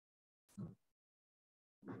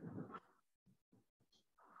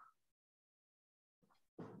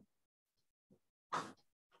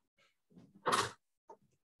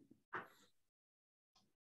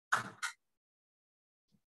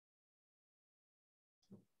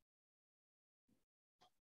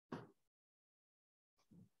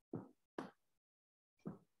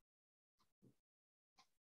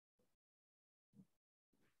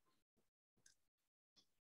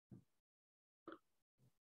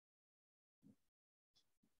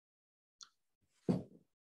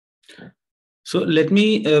So let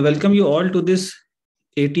me welcome you all to this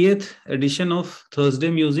 80th edition of Thursday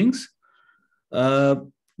Musings.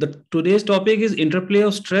 Today's topic is interplay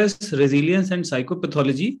of stress, resilience, and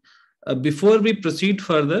psychopathology. Before we proceed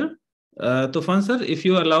further, Tufan sir, if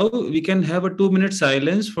you allow, we can have a 2-minute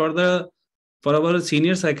silence for our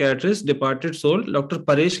senior psychiatrist, departed soul, Dr.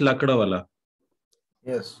 Paresh Lakdawala.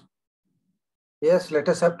 Yes. Yes, let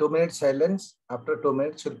us have 2 minutes silence. After 2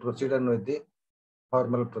 minutes, we'll proceed on with the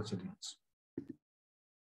formal proceedings.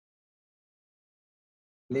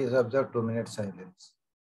 Please observe 2 minutes silence.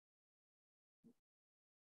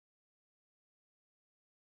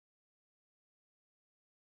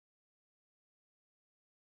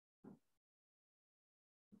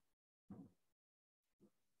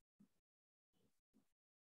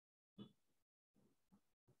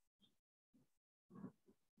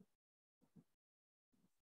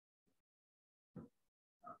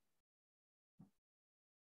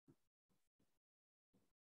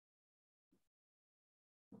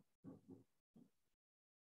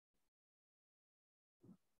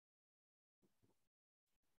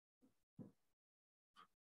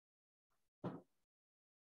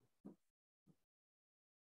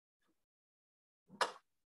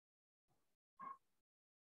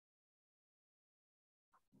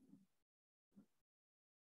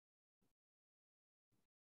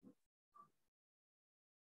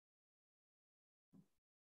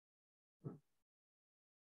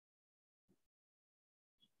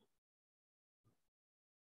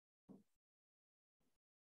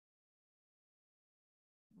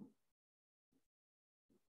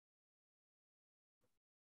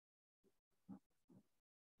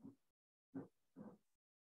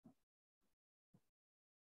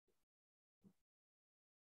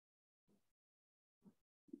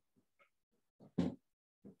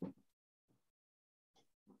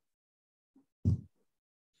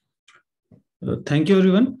 Thank you,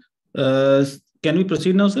 everyone. Can we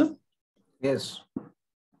proceed now, sir? Yes.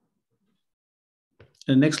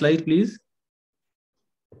 Next slide, please.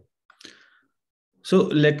 So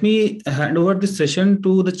let me hand over this session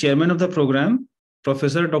to the chairman of the program,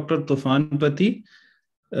 Professor Dr. Tufan Pati.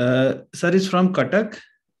 Sir is from Cuttack.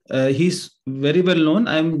 He's very well known.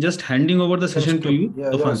 I'm just handing over the session to you.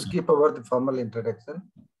 Yeah, skip over the formal introduction.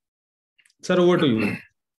 Sir, over to you.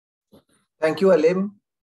 Thank you, Alim.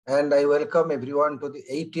 And I welcome everyone to the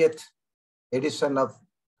 80th edition of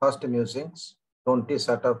Thursday Musings, 20th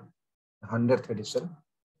out of 100th edition.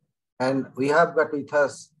 And we have got with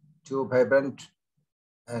us two vibrant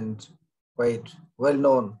and quite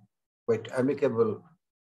well-known, quite amicable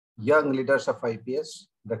young leaders of IPS,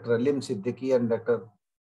 Dr. Alim Siddiqui and Dr.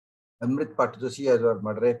 Amrit Patjoshi as our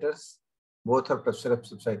moderators. Both are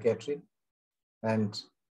professors of psychiatry. And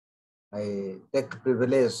I take the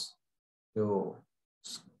privilege to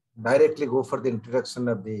directly go for the introduction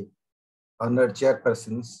of the honored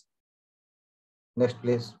chairpersons. Next,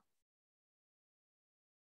 please.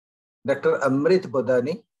 Dr. Amrit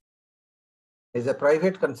Bodani is a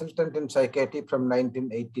private consultant in psychiatry from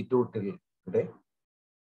 1982 till today.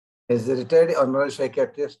 He is a retired honorary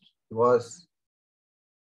psychiatrist. He was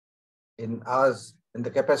in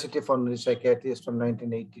the capacity of honorary psychiatrist from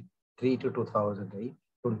 1983 to 2008,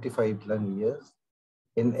 25 long years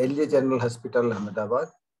in LG General Hospital, Ahmedabad.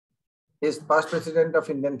 He is past president of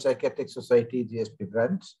Indian Psychiatric Society, GSP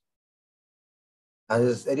branch.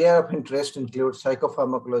 His area of interest includes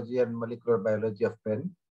psychopharmacology and molecular biology of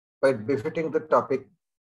pain, quite befitting the topic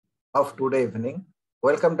of today evening.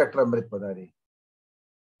 Welcome, Dr. Amrit Bodani.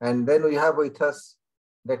 And then we have with us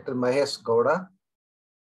Dr. Mahesh Gowda.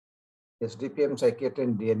 He is DPM Psychiatry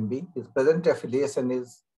in DNB. His present affiliation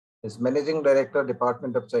is Managing Director,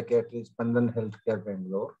 Department of Psychiatry, Spandan Healthcare,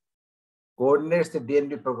 Bangalore. Coordinates the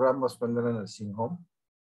DNB program of Spandana Nursing Home.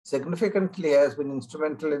 Significantly has been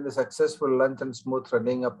instrumental in the successful launch and smooth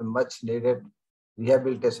running of the much needed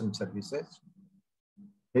rehabilitation services.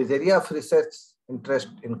 His area of research interest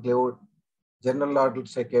include general adult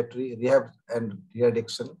psychiatry, rehab and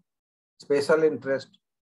re-addiction. Special interest,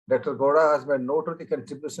 Dr. Gowda has made noteworthy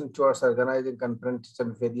contribution towards organizing conferences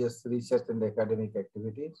and various research and academic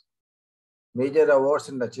activities. Major awards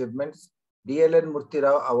and achievements, DLN Murthy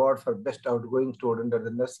Rao Award for Best Outgoing Student at the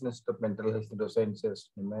National Institute of Mental Health and Neurosciences,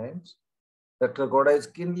 Neuroscience. Dr. Gowda is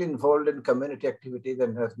keenly involved in community activities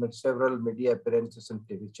and has made several media appearances on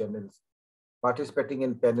TV channels, participating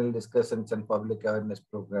in panel discussions and public awareness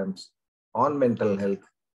programs on mental health.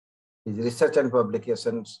 His research and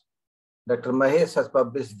publications, Dr. Mahesh has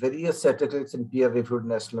published various articles in peer-reviewed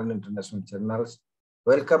national and international journals.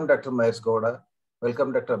 Welcome, Dr. Mahesh Gowda.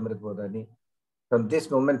 Welcome, Dr. Amrit Bodani. From this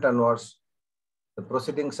moment onwards, the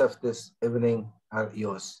proceedings of this evening are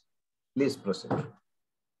yours. Please proceed.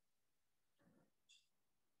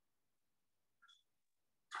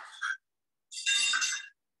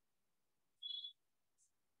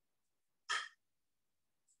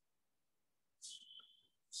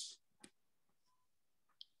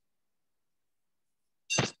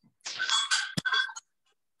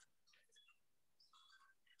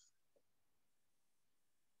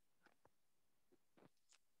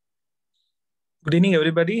 Good evening,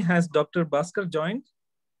 everybody. Has Dr. Bhaskar joined?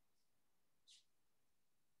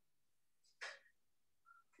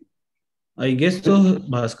 I guess so,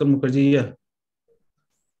 Bhaskar Mukherjee, yeah.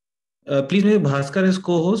 Please make Bhaskar as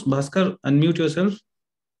co-host. Bhaskar, unmute yourself.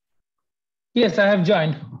 Yes, I have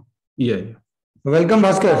joined. Yeah. Welcome,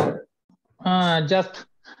 Bhaskar. Just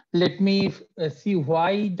let me see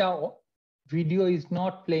why the video is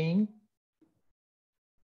not playing.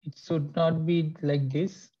 It should not be like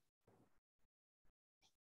this.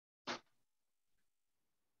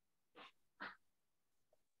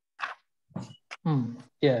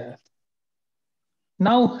 Yeah.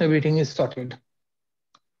 Now everything is sorted.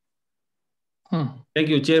 Thank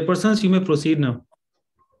you. Chairpersons, you may proceed now.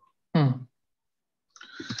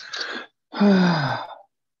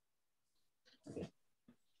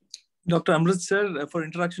 Dr. Amrit sir, for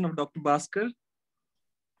introduction of Dr. Bhaskar.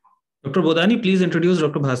 Dr. Bodani, please introduce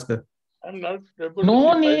Dr. Bhaskar. I'm not able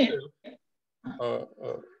No to see need. myself.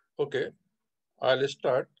 Okay, I'll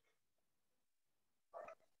start.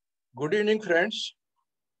 Good evening, friends.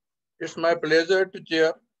 It's my pleasure to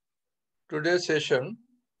chair today's session.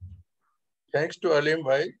 Thanks to Alim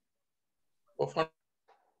Bhai, Ofan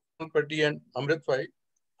Patti and Amrit Bhai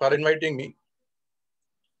for inviting me.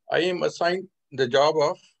 I am assigned the job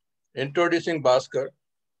of introducing Bhaskar.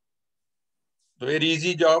 The very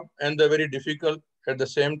easy job and the very difficult at the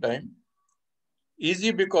same time.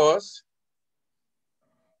 Easy because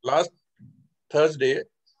last Thursday,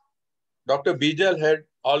 Dr. Bijal had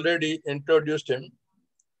already introduced him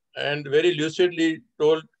and very lucidly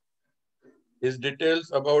told his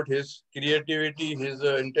details about his creativity, his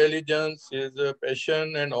intelligence, his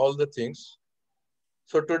passion, and all the things.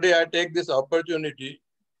 So today I take this opportunity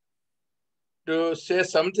to say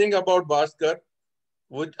something about Bhaskar,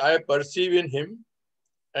 which I perceive in him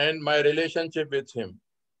and my relationship with him.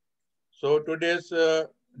 So today's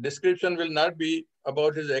description will not be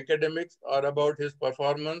about his academics or about his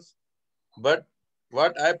performance, but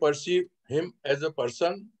what I perceive him as a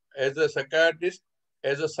person, as a psychiatrist,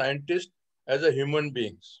 as a scientist, as a human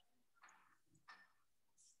being.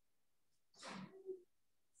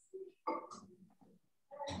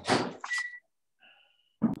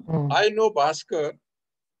 I know Bhaskar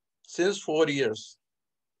since 4 years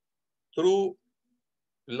through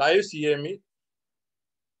live CME.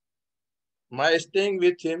 My staying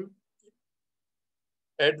with him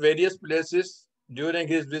at various places during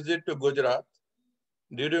his visit to Gujarat,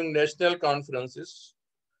 during national conferences,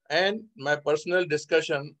 and my personal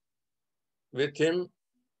discussion with him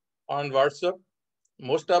on WhatsApp,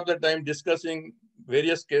 most of the time discussing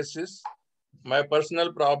various cases, my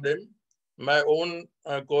personal problem, my own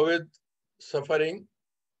COVID suffering,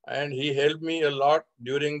 and he helped me a lot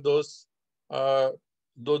during that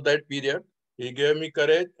period. He gave me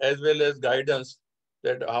courage as well as guidance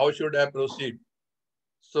that how should I proceed.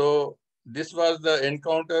 So this was the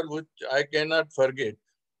encounter which I cannot forget.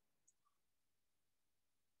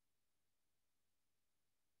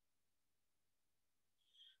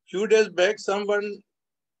 Few days back, someone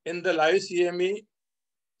in the live CME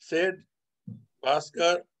said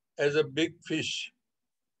Bhaskar as a big fish.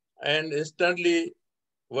 And instantly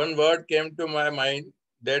one word came to my mind,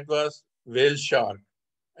 that was whale shark.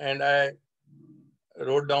 And I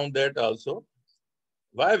wrote down that also.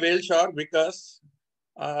 Why whale shark? Because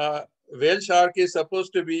whale shark is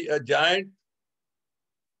supposed to be a giant,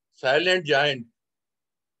 silent giant,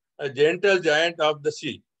 a gentle giant of the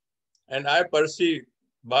sea. And I perceive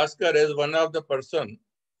Bhaskar as one of the person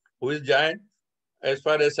who is giant as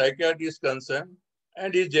far as psychiatry is concerned,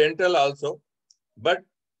 and is gentle also. But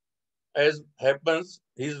as happens,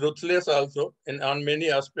 he is ruthless also on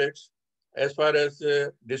many aspects as far as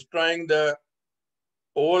destroying the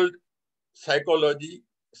old psychology,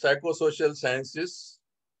 psychosocial sciences,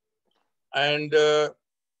 and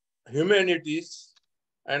humanities,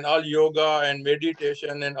 and all yoga and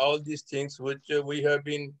meditation and all these things which we have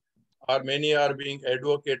been, or many are being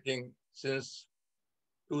advocating since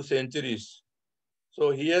 2 centuries. So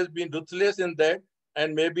he has been ruthless in that,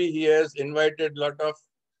 and maybe he has invited a lot of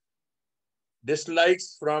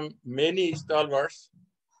dislikes from many stalwarts,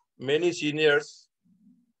 many seniors,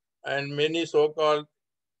 and many so-called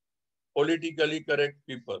politically correct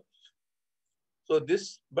people. So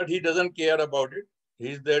this, but he doesn't care about it.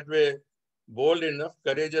 He's that way bold enough,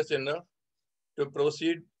 courageous enough to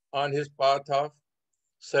proceed on his path of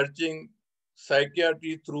searching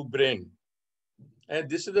psychiatry through brain. And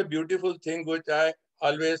this is a beautiful thing which I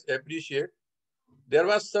always appreciate. There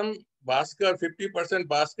was some Bhaskar, 50%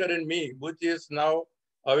 Bhaskar in me, which is now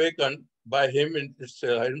awakened by him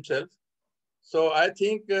himself. So I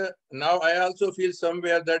think now I also feel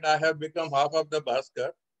somewhere that I have become half of the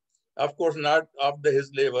Bhaskar. Of course, not of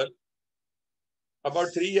his level.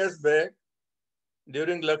 About 3 years back,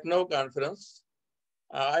 during Lucknow conference,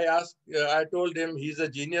 I told him he's a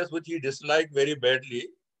genius, which he disliked very badly.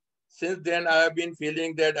 Since then, I have been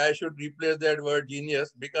feeling that I should replace that word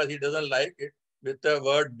genius because he doesn't like it with the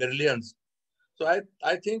word brilliance. So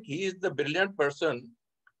I think he is the brilliant person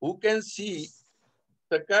who can see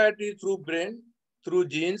psychiatry through brain, through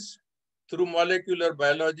genes, through molecular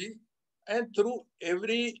biology, and through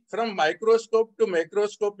from microscope to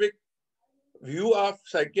macroscopic view of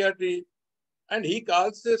psychiatry. And he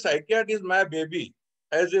calls the psychiatry is my baby,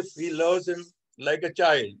 as if he loves him like a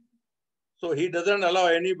child. So he doesn't allow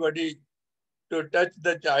anybody to touch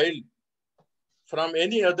the child from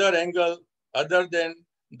any other angle other than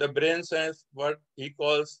the brain science, what he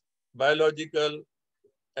calls biological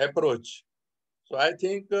approach. So I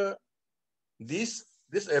think this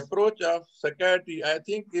approach of psychiatry, I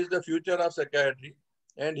think, is the future of psychiatry,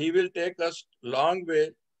 and he will take us long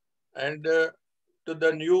way and to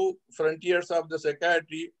the new frontiers of the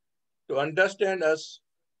psychiatry to understand us,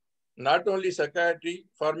 not only psychiatry,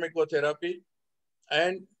 pharmacotherapy,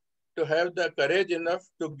 and to have the courage enough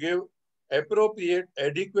to give appropriate,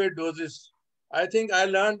 adequate doses. I think I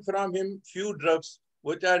learned from him few drugs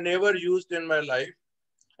which I never used in my life,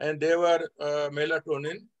 and they were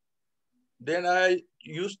melatonin. Then I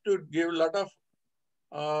used to give a lot of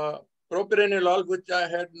propranolol, which I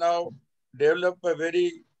had now developed a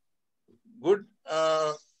very good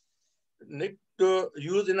nick to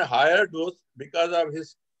use in a higher dose because of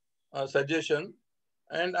his suggestion.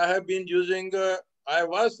 And I have been using, I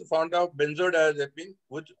was fond of benzodiazepine,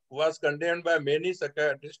 which was condemned by many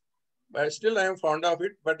psychiatrists, but still I am fond of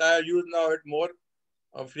it, but I use now it more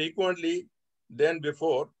frequently than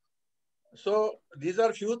before. So these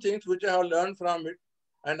are few things which I have learned from it.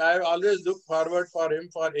 And I always look forward for him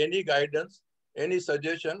for any guidance, any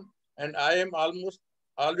suggestion. And I am almost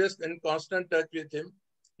always in constant touch with him,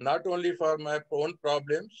 not only for my own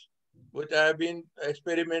problems, which I have been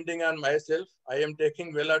experimenting on myself. I am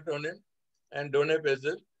taking melatonin and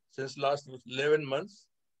donepezil since last 11 months.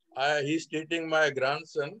 He's treating my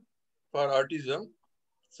grandson for autism.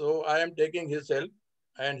 So I am taking his help,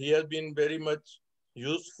 and he has been very much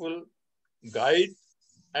useful guide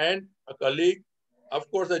and a colleague, of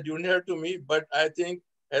course, a junior to me, but I think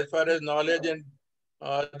as far as knowledge and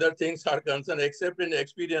other things are concerned, except in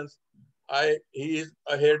experience, he is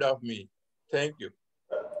ahead of me. Thank you.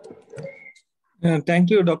 Thank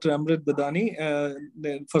you, Dr. Amrit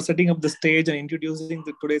Badani, for setting up the stage and introducing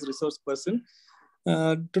today's resource person.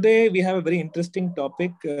 Today, we have a very interesting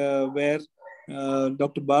topic where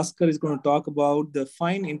Dr. Bhaskar is going to talk about the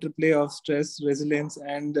fine interplay of stress, resilience,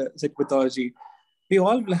 and psychopathology. We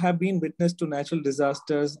all have been witness to natural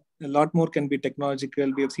disasters. A lot more can be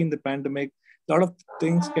technological. We have seen the pandemic. A lot of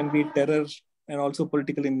things can be terror and also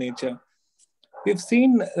political in nature. We've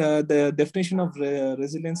seen the definition of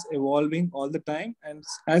resilience evolving all the time. And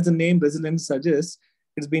as the name resilience suggests,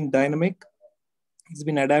 it's been dynamic, it's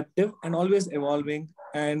been adaptive, and always evolving.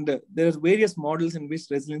 And there's various models in which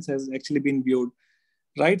resilience has actually been viewed.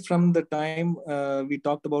 Right from the time we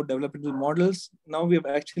talked about developmental models, now we are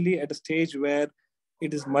actually at a stage where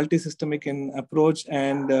it is multi-systemic in approach,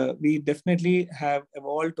 and we definitely have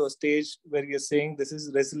evolved to a stage where you're saying this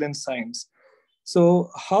is resilience science. So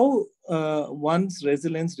how one's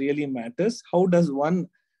resilience really matters? How does one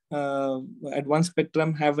at one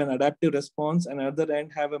spectrum have an adaptive response and at the other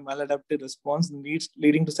end have a maladaptive response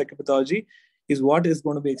leading to psychopathology is what is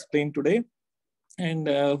going to be explained today. And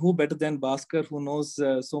who better than Bhaskar, who knows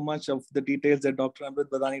so much of the details that Dr. Amrit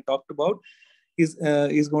Badani talked about, is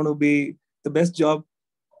going to be the best job.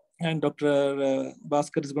 And Dr.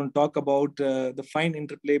 Bhaskar is going to talk about the fine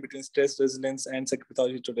interplay between stress, resilience, and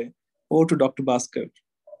psychopathology today. Over to Dr. Bhaskar.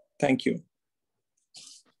 Thank you.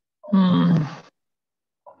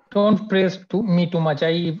 Don't praise me too much.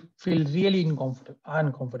 I feel really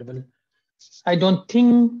uncomfortable. I don't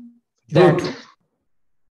think that...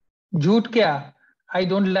 Jhoot kya? I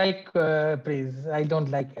don't like praise. I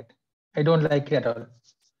don't like it. I don't like it at all.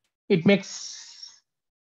 It makes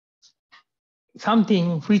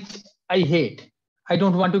something which I hate. I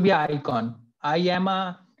don't want to be an icon. I am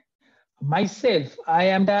myself. I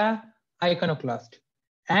am the iconoclast.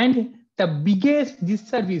 And the biggest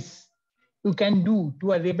disservice you can do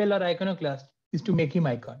to a rebel or iconoclast is to make him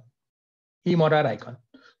icon, him or her icon.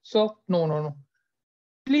 So no.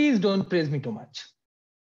 Please don't praise me too much.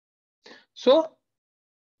 So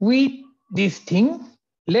with this thing,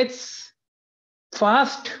 let's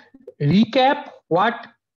first recap what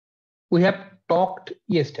we have talked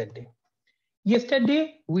yesterday.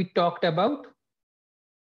 Yesterday, we talked about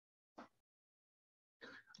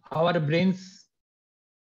our brain's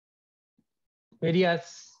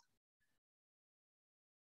various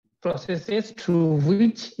processes through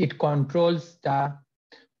which it controls the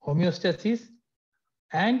homeostasis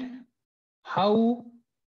and how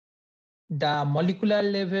the molecular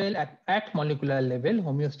level, at molecular level,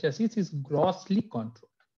 homeostasis is grossly controlled.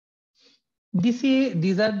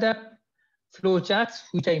 These are the flowcharts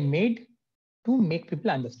which I made to make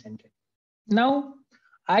people understand it. Now,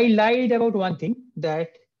 I lied about one thing, that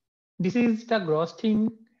this is the gross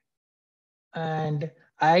thing and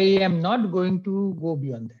I am not going to go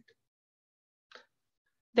beyond that.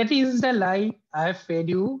 That is the lie I have fed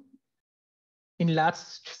you in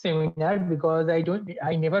last seminar, because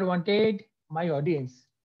I never wanted my audience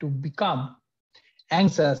to become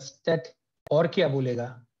anxious that और क्या बोलेगा,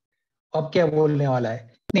 अब क्या बोलने वाला है,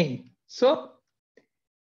 नहीं. So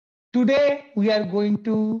today we are going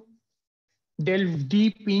to delve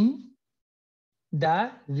deep in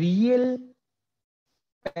the real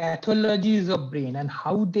pathologies of brain and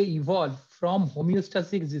how they evolve from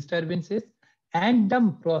homeostatic disturbances and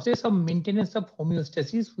the process of maintenance of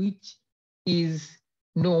homeostasis, which is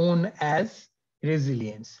known as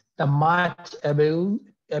resilience, the much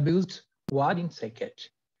abused word in psychiatry.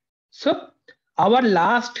 So our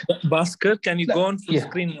last... Bhaskar, can you go on full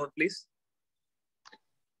screen mode, please?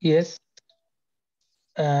 Yes.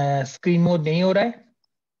 Screen mode nahi ho raha hai.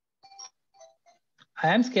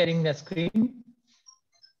 I am sharing the screen.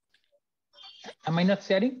 Am I not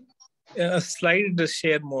sharing? Slide the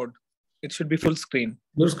share mode. It should be full screen.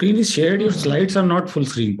 Your screen is shared. Your slides are not full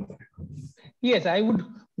screen. Yes, I would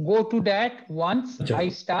go to that once I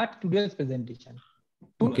start today's presentation.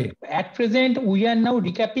 Okay. At present, we are now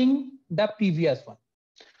recapping the previous one.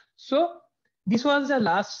 So this was the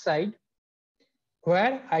last slide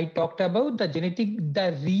where I talked about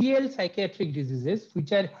the real psychiatric diseases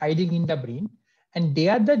which are hiding in the brain, and they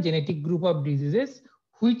are the genetic group of diseases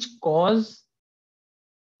which cause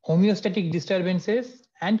homeostatic disturbances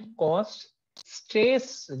and cause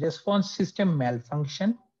stress response system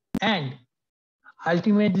malfunction and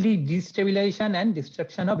ultimately destabilization and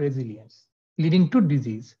destruction of resilience, leading to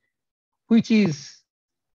disease, which is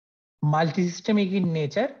multisystemic in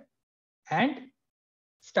nature and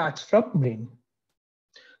starts from brain.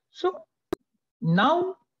 So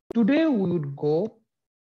now today we would go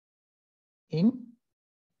in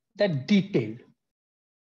the detail.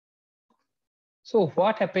 So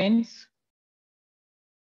what happens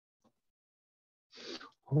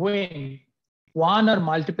when one or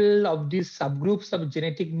multiple of these subgroups of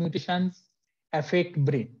genetic mutations affect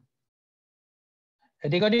brain?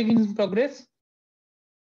 Recording in progress?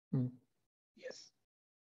 Yes.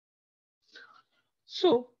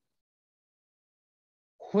 So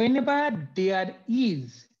whenever there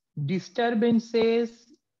is disturbances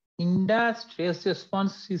in the stress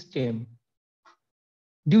response system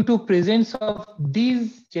due to presence of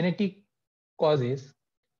these genetic causes,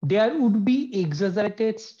 there would be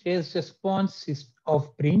exaggerated stress response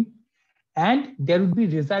of brain and there would be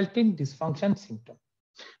resultant dysfunction symptom.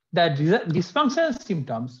 The dysfunction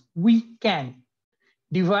symptoms we can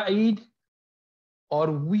divide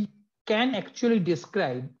or we can actually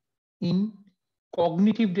describe in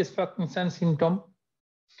cognitive dysfunction symptom,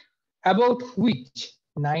 about which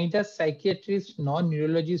neither psychiatrists nor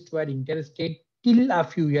neurologists were interested till a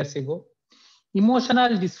few years ago.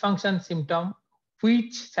 Emotional dysfunction symptom,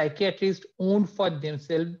 which psychiatrists owned for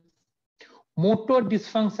themselves. Motor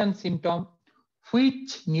dysfunction symptom,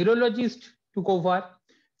 which neurologists took over.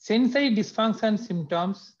 Sensory dysfunction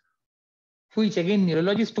symptoms, which again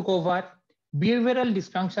neurologists took over. Behavioral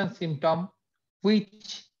dysfunction symptom,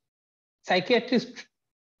 which psychiatrists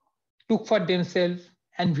took for themselves,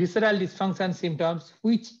 and visceral dysfunction symptoms,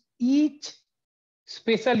 which each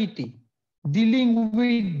specialty dealing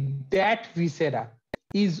with that viscera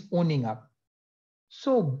is owning up.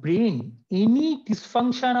 So brain, any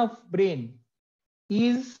dysfunction of brain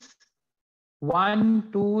is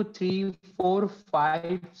 1, 2, 3, 4,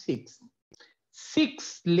 5, 6.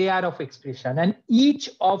 6 layers of expression, and each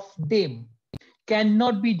of them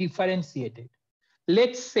cannot be differentiated.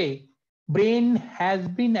 Let's say brain has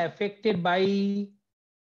been affected by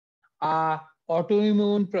an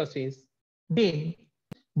autoimmune process, then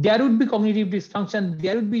there would be cognitive dysfunction,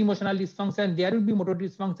 there would be emotional dysfunction, there would be motor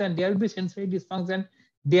dysfunction, there would be sensory dysfunction,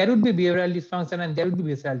 there would be behavioral dysfunction, and there would be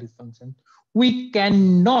visceral dysfunction. We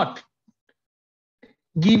cannot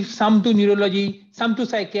give some to neurology, some to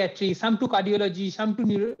psychiatry, some to cardiology, some to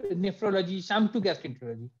nephrology, some to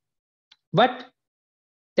gastroenterology. But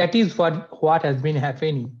that is what has been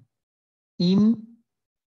happening in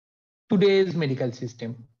today's medical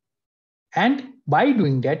system. And by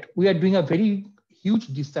doing that, we are doing a very huge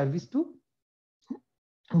disservice to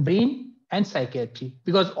brain and psychiatry,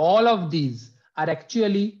 because all of these are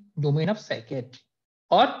actually domain of psychiatry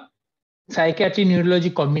or psychiatry neurology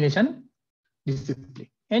combination discipline.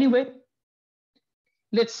 Anyway,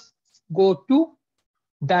 let's go to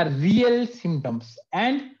the real symptoms.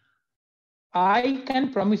 And I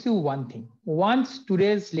can promise you one thing. Once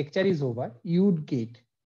today's lecture is over, you would get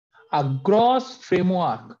a gross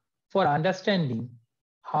framework for understanding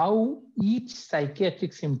how each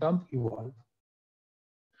psychiatric symptom evolves.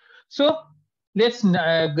 So let's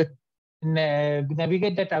navigate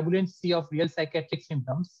the turbulent sea of real psychiatric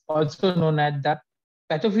symptoms, also known as the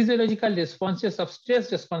pathophysiological responses of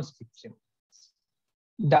stress response systems.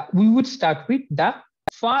 We would start with the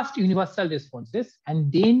fast universal responses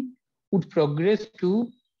and then would progress to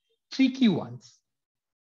tricky ones.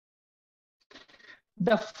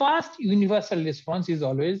 The fast universal response is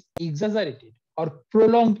always exaggerated or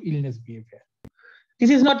prolonged illness behavior. This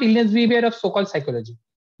is not illness behavior of so-called psychology.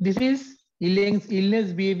 This is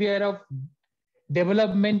illness behavior of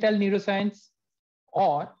developmental neuroscience,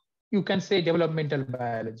 or you can say developmental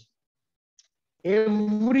biology.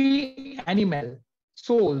 Every animal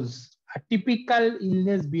shows a typical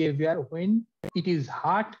illness behavior when it is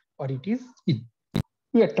heart or it is skin.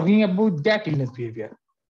 We are talking about that illness behavior.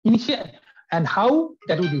 And how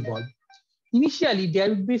that would evolve. Initially, there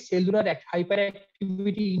would be cellular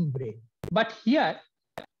hyperactivity in brain. But here,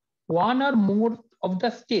 one or more of the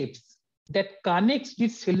steps that connects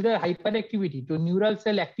this cellular hyperactivity to neural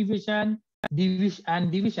cell activation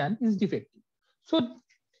and division is defective. So,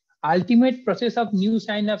 ultimate process of new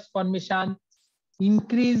synapse formation,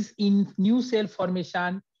 increase in new cell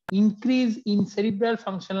formation, increase in cerebral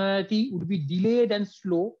functionality would be delayed and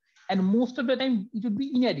slow, and most of the time it would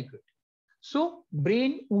be inadequate. So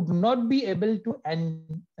brain would not be able to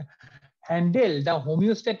handle the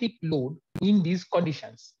homeostatic load in these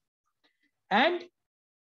conditions. And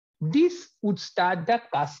this would start the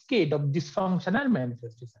cascade of dysfunctional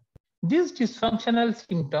manifestation. This dysfunctional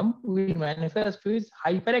symptom will manifest with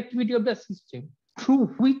hyperactivity of the system through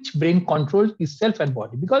which brain controls itself and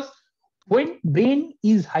body. Because when brain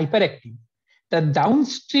is hyperactive, the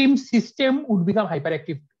downstream system would become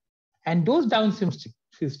hyperactive. And those downstream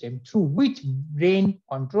system through which brain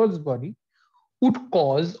controls body would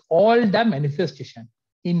cause all the manifestation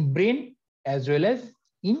in brain as well as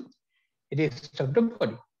in rest of the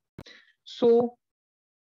body. So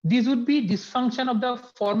this would be dysfunction of the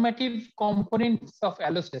formative components of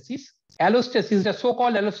allostasis. Allostasis, the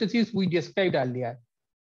so-called allostasis we described earlier.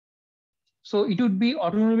 So it would be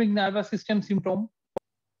autonomic nervous system symptom.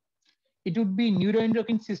 It would be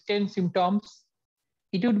neuroendocrine system symptoms.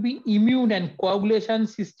 It would be immune and coagulation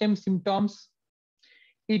system symptoms.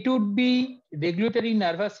 It would be regulatory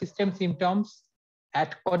nervous system symptoms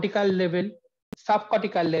at cortical level,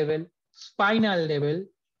 subcortical level, spinal level,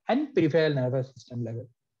 and peripheral nervous system level.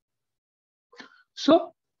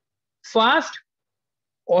 So, first,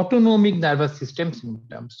 autonomic nervous system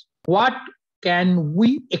symptoms. What can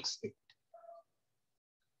we expect?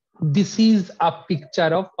 This is a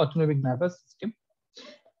picture of autonomic nervous system.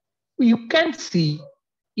 You can see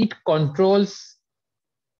it controls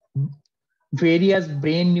various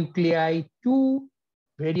brain nuclei to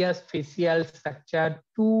various facial structure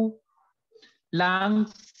to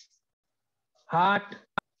lungs, heart,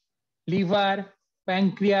 liver,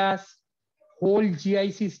 pancreas, whole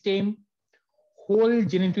GI system, whole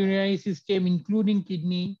genitourinary system, including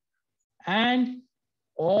kidney, and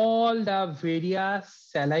all the various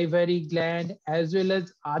salivary gland as well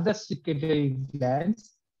as other secretory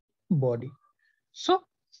glands body. So,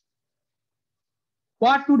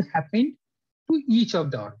 what would happen to each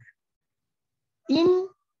of the organs? In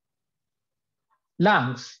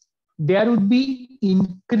lungs, there would be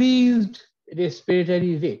increased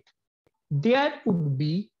respiratory rate. There would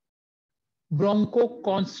be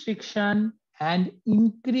bronchoconstriction and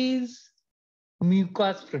increased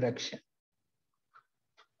mucus production,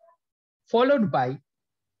 followed by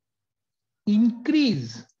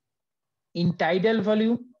increase in tidal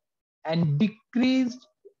volume and decrease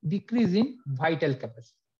in vital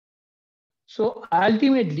capacity. So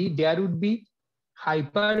ultimately, there would be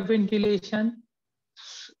hyperventilation,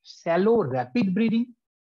 shallow rapid breathing,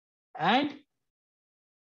 And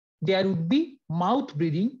there would be mouth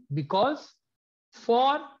breathing, because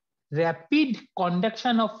for rapid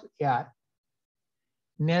conduction of air,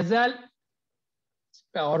 nasal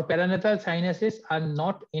or paranasal sinuses are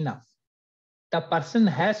not enough. The person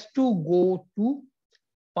has to go to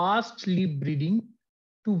fast lip breathing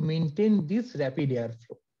to maintain this rapid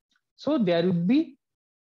airflow. So there would be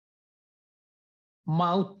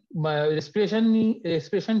mouth respiration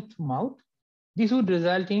to mouth. This would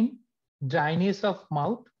result in dryness of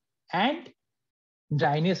mouth and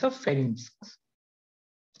dryness of pharynx.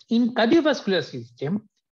 In cardiovascular system,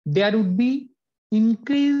 there would be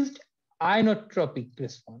increased inotropic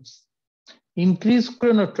response, increased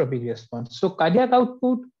chronotropic response. So cardiac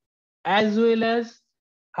output as well as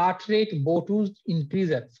heart rate both would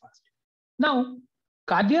increase at first. Now,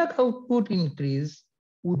 cardiac output increase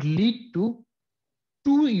would lead to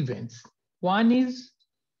two events. One is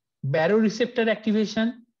baroreceptor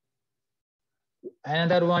activation.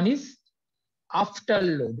 Another one is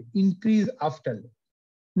afterload, increase afterload.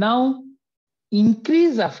 Now,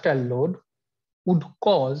 increase afterload would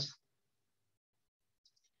cause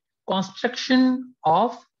construction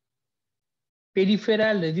of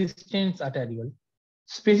peripheral resistance arteriole,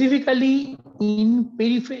 specifically in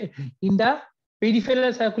the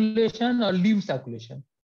peripheral circulation or lymph circulation.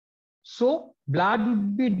 So blood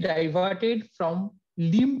would be diverted from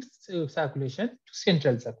lymph circulation to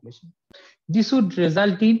central circulation. This would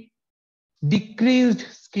result in decreased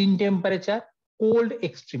skin temperature, cold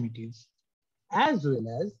extremities, as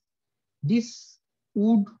well as this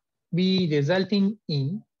would be resulting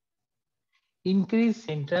in increased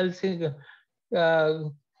central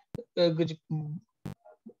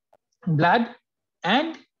blood,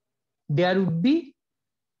 and there would be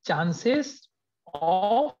chances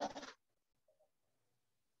of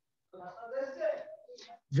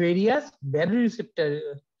various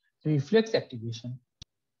baroreceptor reflex activation.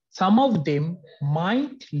 Some of them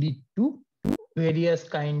might lead to various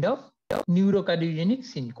kind of neurocardiogenic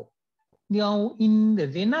syncope. Now, in the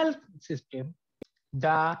renal system,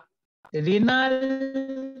 the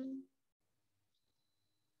renal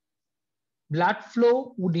blood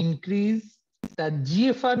flow would increase, the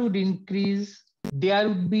GFR would increase, there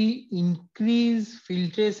would be increased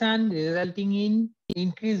filtration resulting in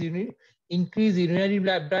increased urinary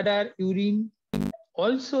bladder urine.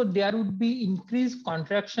 Also, there would be increased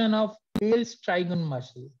contraction of Bell's trigon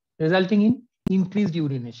muscle resulting in increased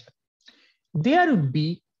urination. There would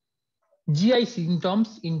be GI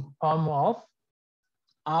symptoms in form of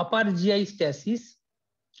upper GI stasis,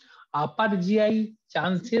 upper GI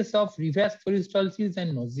chances of reverse peristalsis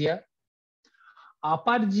and nausea,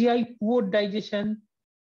 upper GI poor digestion,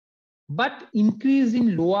 but increase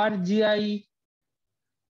in lower GI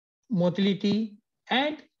motility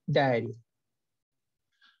and diarrhea.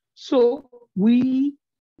 So we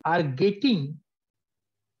are getting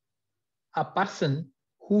a person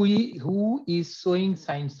who is showing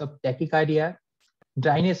signs of tachycardia,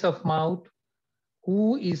 dryness of mouth,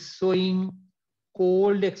 who is showing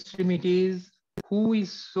cold extremities, who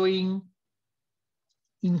is showing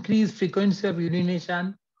increased frequency of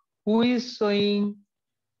urination, who is showing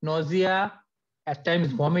nausea, at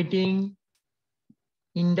times vomiting,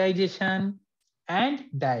 indigestion, and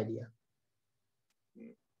diarrhea.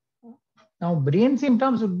 Now, brain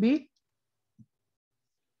symptoms would be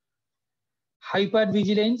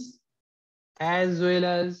hypervigilance as well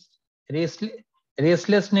as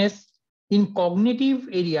restlessness. In cognitive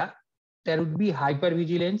area, there would be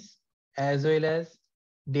hypervigilance as well as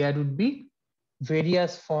there would be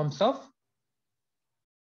various forms of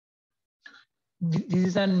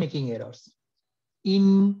decision-making errors.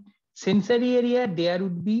 In sensory area, there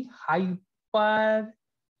would be hyper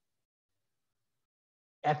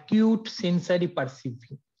acute sensory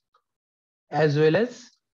perceiving, as well as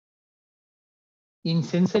in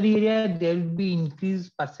sensory area, there will be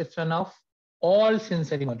increased perception of all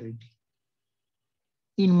sensory modality.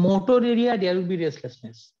 In motor area, there will be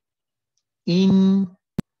restlessness. In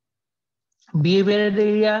behavioral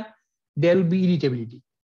area, there will be irritability,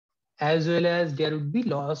 as well as there would be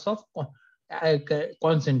loss of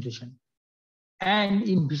concentration. And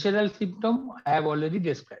in visceral symptom, I have already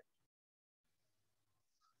described.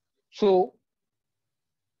 So,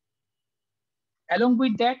 along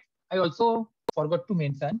with that, I also forgot to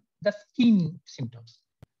mention the skin symptoms.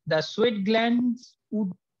 The sweat glands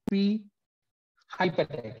would be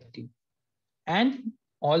hyperactive, and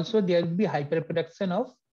also there will be hyperproduction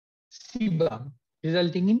of sebum,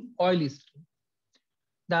 resulting in oily skin.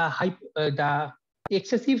 The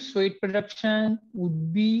excessive sweat production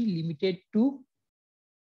would be limited to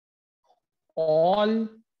all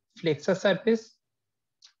flexor surface,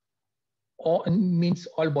 means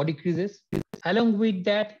all body creases. Along with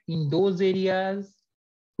that, in those areas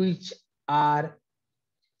which are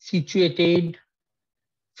situated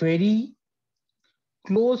very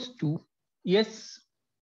close to, yes,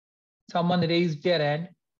 someone raised their hand.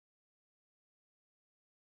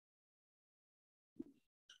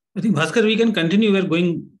 I think, Bhaskar, we can continue. We're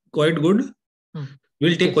going quite good.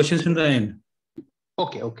 We'll take questions in the end.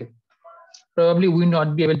 Okay. Probably we will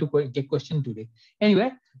not be able to take question today.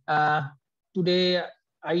 Anyway, today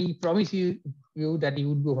I promise you that you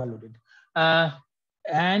would be overloaded.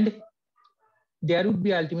 And there would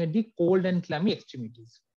be ultimately cold and clammy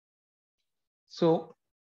extremities. So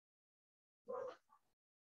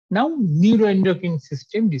now neuroendocrine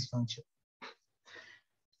system dysfunction.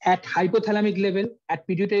 At hypothalamic level, at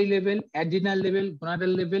pituitary level, adrenal level,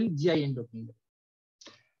 gonadal level, GI endocrine level.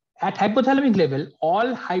 At hypothalamic level,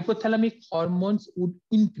 all hypothalamic hormones would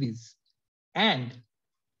increase, and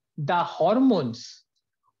the hormones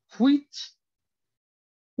which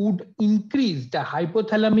would increase the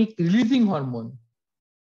hypothalamic releasing hormone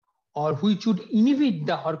or which would inhibit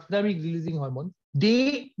the hypothalamic releasing hormone,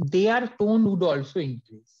 their tone would also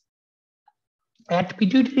increase. At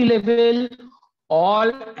pituitary level,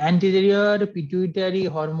 all anterior pituitary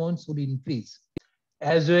hormones would increase,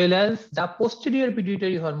 as well as the posterior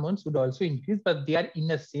pituitary hormones would also increase, but they are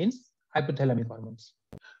in a sense hypothalamic hormones.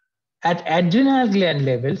 At adrenal gland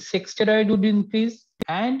level, sex steroid would increase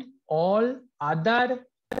and all other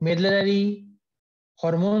medullary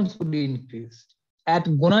hormones would increase. At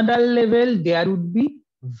gonadal level, there would be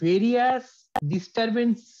various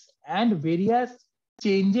disturbance and various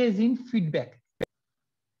changes in feedback.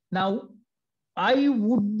 Now, I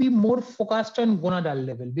would be more focused on gonadal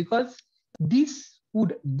level because this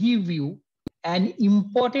would give you an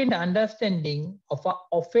important understanding of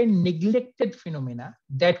a neglected phenomena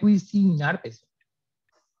that we see in our patient.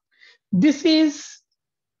 This is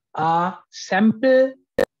a sample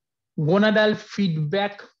gonadal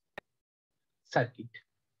feedback circuit.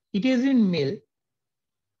 It is in male,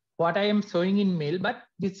 what I am showing in male, but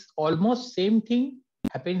this almost same thing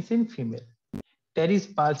happens in female. There is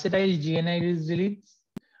pulsatile GNI release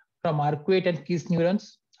from arcuate and kiss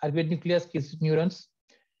neurons, arcuate nucleus, kiss neurons.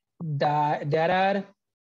 There are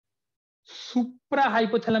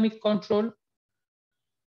suprahypothalamic control.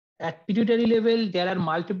 At pituitary level, there are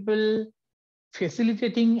multiple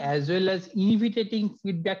facilitating as well as inhibiting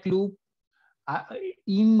feedback loop.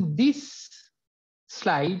 In this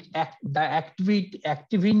slide, the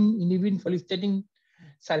activin inhibin follistating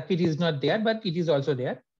circuit is not there, but it is also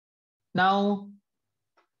there. Now,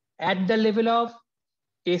 at the level of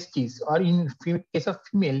testes, or in case of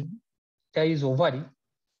female, there is ovary.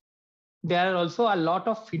 There are also a lot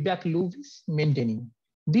of feedback loops maintaining.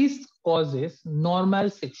 This causes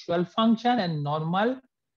normal sexual function and normal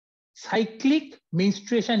cyclic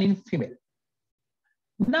menstruation in female.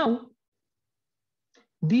 Now,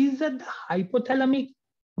 these are the hypothalamic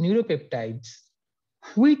neuropeptides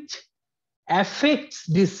which affects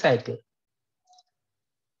this cycle.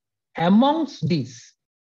 Amongst these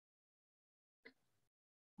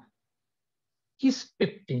is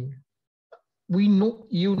peptine. We know,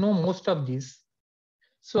 you know most of this,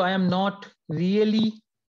 so I am not really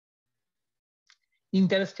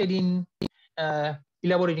interested in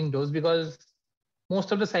elaborating those because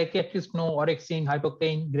most of the psychiatrists know orexin,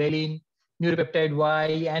 hypocrein, ghrelin, neuropeptide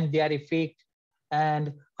Y and their effect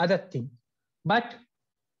and other things. But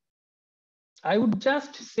I would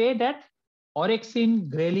just say that orexin,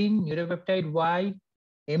 ghrelin, neuropeptide Y,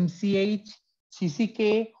 MCH,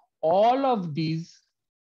 CCK, all of these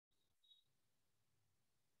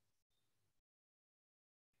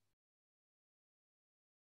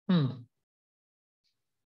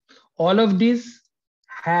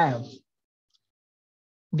have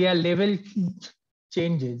their level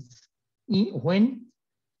changes when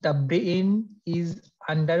the brain is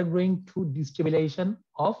undergoing through destabilization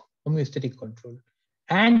of homeostatic control.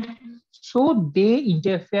 And so they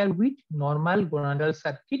interfere with normal gonadal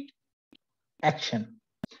circuit action.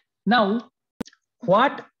 Now,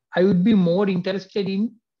 what I would be more interested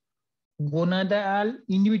in gonadal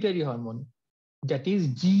inhibitory hormone, that is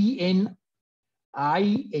GNIH,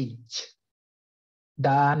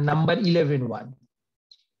 the number 11 one.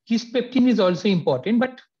 Kisspeptin is also important,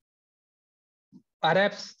 but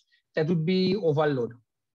perhaps that would be overload.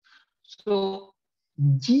 So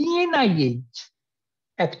GNIH,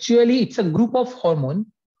 actually it's a group of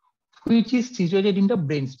hormone which is situated in the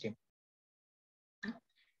brainstem.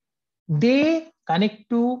 They connect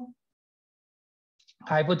to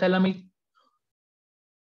hypothalamic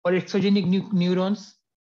or exogenic neurons,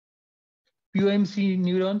 POMC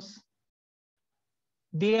neurons,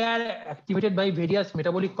 they are activated by various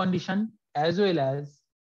metabolic conditions, as well as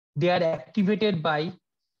they are activated by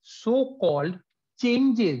so-called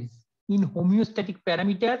changes in homeostatic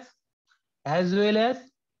parameters, as well as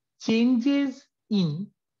changes in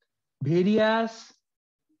various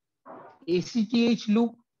ACTH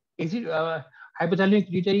loop, hypothalamic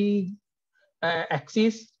pituitary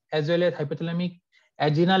axis, as well as hypothalamic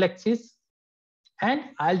adrenal axis, and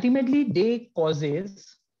ultimately they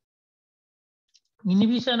causes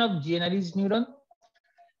inhibition of GnRH neuron,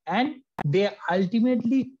 and they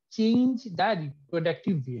ultimately change the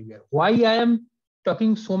reproductive behavior. Why I am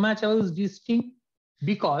talking so much about this thing?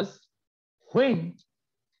 Because when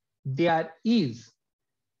there is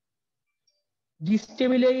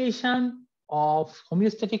destabilization of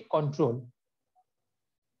homeostatic control,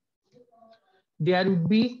 there would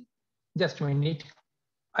be, just a minute,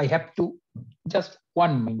 I have to, just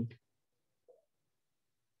 1 minute.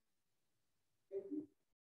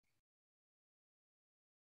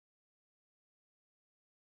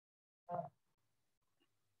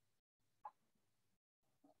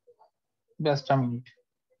 Just a minute.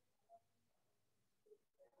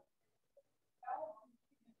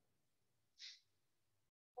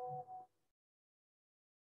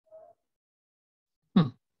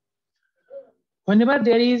 Whenever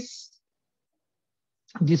there is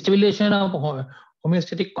destabilization of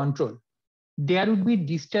homeostatic control, there would be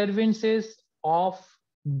disturbances of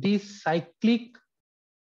this cyclic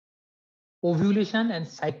ovulation and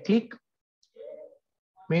cyclic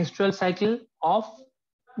menstrual cycle of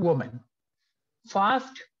women.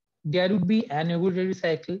 First, there would be an ovulatory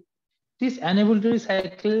cycle. This anovulatory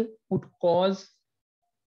cycle would cause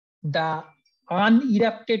the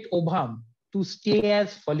unerupted ovum to stay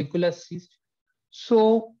as follicular cyst.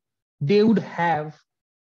 So they would have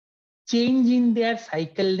change in their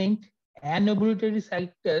cycle length, anovulatory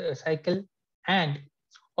cycle, and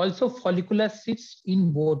also follicular cysts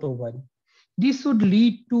in both ovary. This would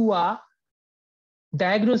lead to a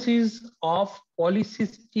diagnosis of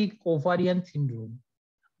polycystic ovarian syndrome.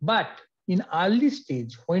 But in early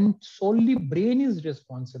stage, when solely brain is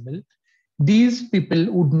responsible, these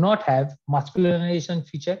people would not have masculinization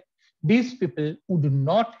feature. These people would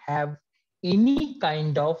not have any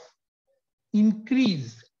kind of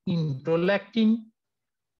increase in prolactin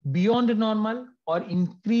beyond normal or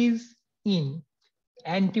increase in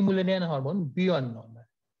anti-Mullerian hormone beyond normal.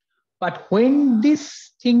 But when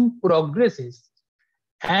this thing progresses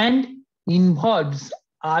and involves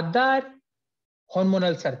other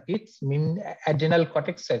hormonal circuits, mean adrenal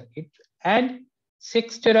cortex circuit, and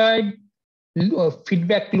sex steroid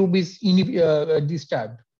feedback loop is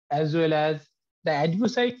disturbed, as well as the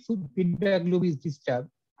adipocyte feedback loop is disturbed,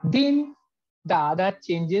 then the other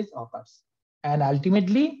changes occurs. And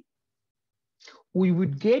ultimately, we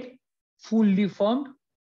would get fully formed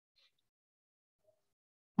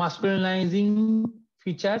masculinizing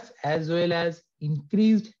features, as well as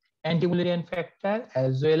increased anti-Mullerian factor,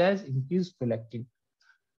 as well as increased prolactin.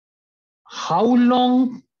 How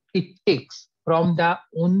long it takes from the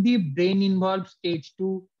only brain involved stage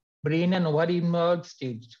to brain and ovary involved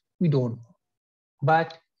stage, we don't know.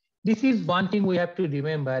 But this is one thing we have to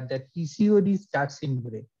remember, that PCOD starts in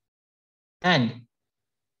brain. And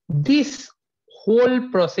this whole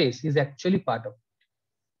process is actually part of it.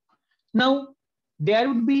 Now, there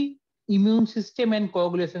would be immune system and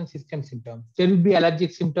coagulation system symptoms. There would be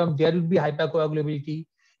allergic symptoms, there would be hypercoagulability,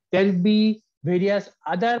 there would be various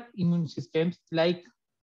other immune systems like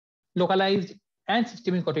localized and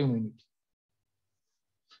systemic autoimmunity.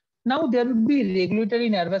 Now there would be regulatory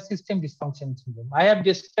nervous system dysfunction syndrome. I have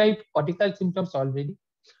described cortical symptoms already.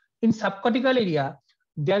 In subcortical area,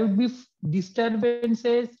 there would be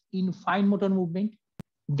disturbances in fine motor movement.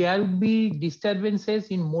 There would be disturbances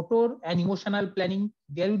in motor and emotional planning.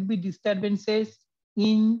 There would be disturbances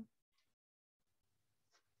in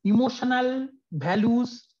emotional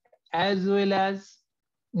values, as well as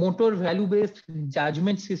motor value-based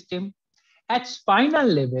judgment system. At spinal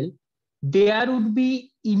level, there would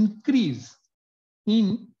be increase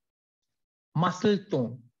in muscle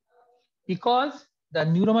tone, because the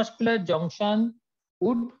neuromuscular junction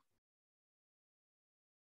would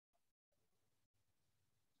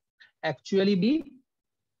actually be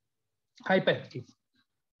hyperactive.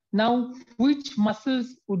 Now, which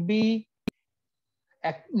muscles would be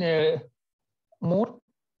more?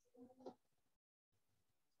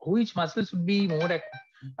 Which muscles would be more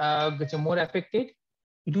affected?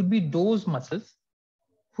 It would be those muscles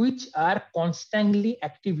which are constantly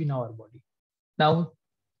active in our body. Now,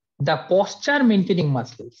 the posture maintaining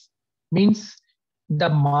muscles means the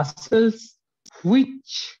muscles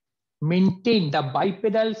which maintain the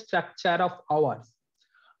bipedal structure of ours.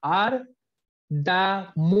 are the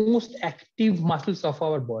most active muscles of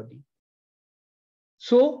our body.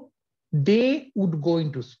 So they would go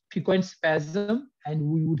into frequent spasm, and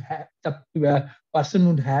we would have the person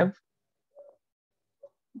would have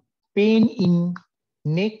pain in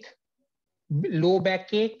neck, low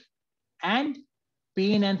backache, and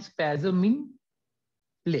pain and spasm in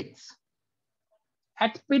legs.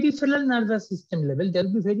 At peripheral nervous system level, there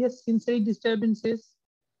will be various sensory disturbances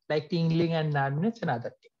like tingling and numbness and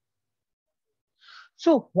other things.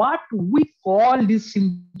 So what we call these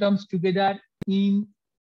symptoms together in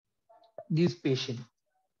this patient?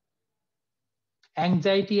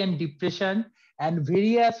 Anxiety and depression, and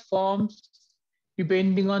various forms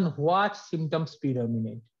depending on what symptoms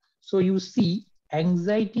predominate. So you see,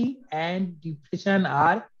 anxiety and depression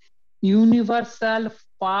are universal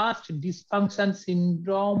fast dysfunction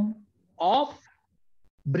syndrome of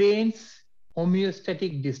brain's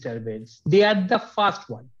homeostatic disturbance. They are the first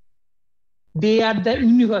one. They are the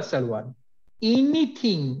universal one.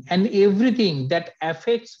 Anything and everything that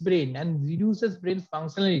affects brain and reduces brain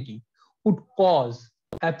functionality would cause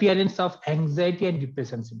appearance of anxiety and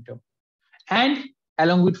depression symptom. And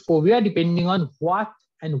along with phobia, depending on what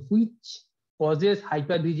and which causes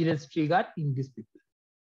hypervigilance trigger in these people.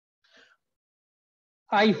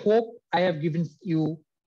 I hope I have given you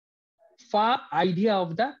far idea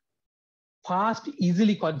of the fast,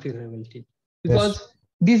 easily configurable thing, because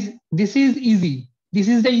yes, this is easy. This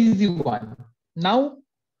is the easy one. Now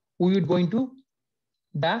we would go into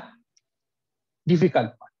the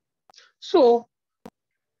difficult part. So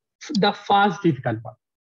the fast difficult part.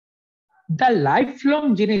 The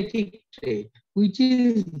lifelong genetic trait, which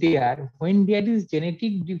is there when there is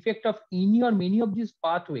genetic defect of any or many of these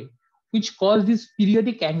pathways, which cause this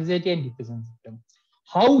periodic anxiety and depression symptom.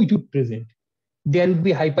 How it would present? There would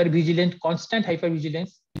be hypervigilance, constant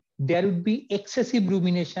hypervigilance. There would be excessive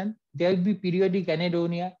rumination. There would be periodic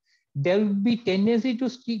anhedonia. There would be tendency to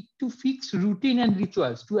stick to fixed routine and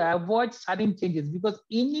rituals to avoid sudden changes, because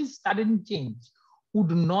any sudden change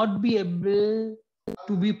would not be able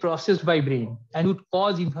to be processed by brain and would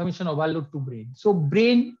cause information overload to brain. So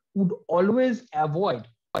brain would always avoid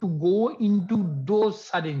to go into those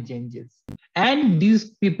sudden changes. And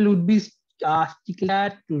these people would be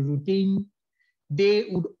stickler to routine. They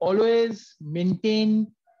would always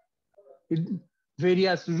maintain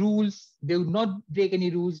various rules. They would not break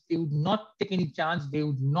any rules. They would not take any chance. They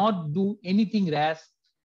would not do anything rash.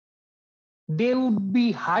 They would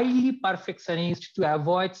be highly perfectionist to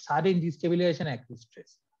avoid sudden destabilization and acute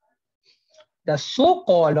stress. The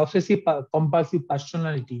so-called obsessive compulsive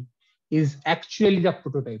personality is actually the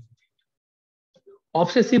prototype.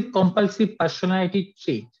 Obsessive compulsive personality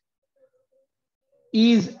trait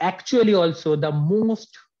is actually also the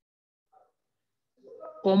most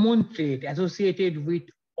common trait associated with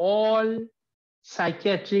all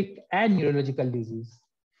psychiatric and neurological diseases.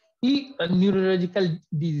 Neurological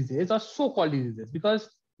diseases or so-called diseases,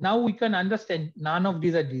 because now we can understand none of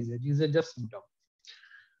these are diseases, these are just symptoms.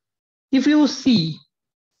 If you see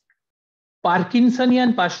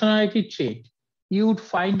Parkinsonian personality trait, you would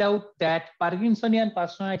find out that Parkinsonian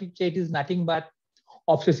personality trait is nothing but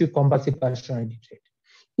obsessive compulsive personality trait.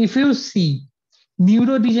 If you see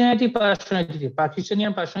neurodegenerative personality trait,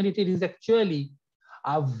 Parkinsonian personality trait is actually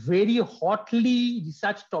a very hotly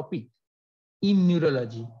researched topic in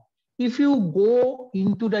neurology. If you go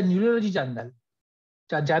into the neurology journal,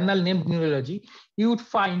 the journal named Neurology, you would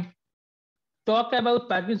find talk about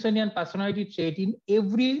Parkinsonian personality trait in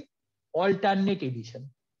every alternate edition.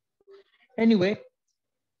 Anyway,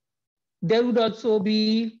 there would also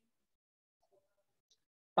be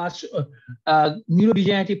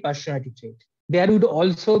neurodegenerative personality trait. There would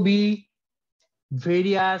also be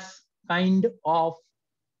various kind of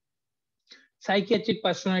psychiatric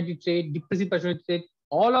personality trait, depressive personality trait.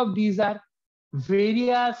 All of these are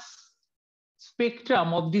various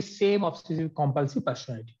spectrum of the same obsessive compulsive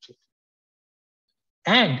personality trait.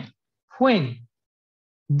 And when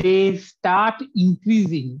they start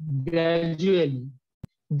increasing gradually,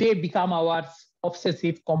 they become our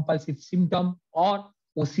obsessive compulsive symptom or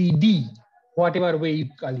OCD, whatever way you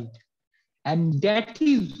call it. And that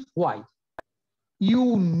is why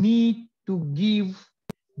you need to give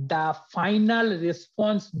the final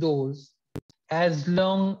response dose as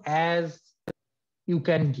long as you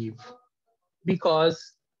can give.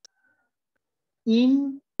 Because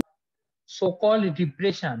in so-called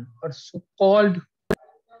depression or so-called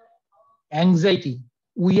anxiety,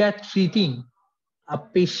 we are treating a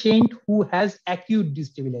patient who has acute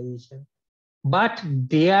destabilization, but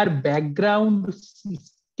their background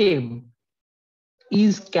system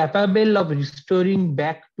is capable of restoring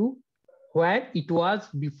back to where it was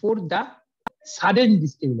before the sudden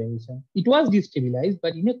destabilization. It was destabilized,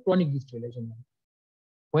 but in a chronic destabilization.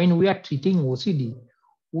 When we are treating OCD,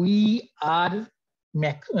 we are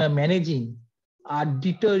managing a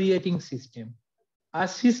deteriorating system, a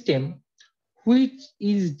system which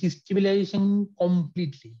is destabilizing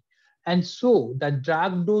completely. And so the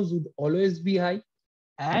drug dose would always be high,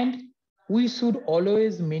 and we should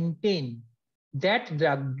always maintain that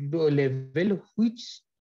drug level which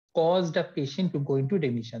caused a patient to go into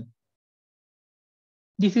remission.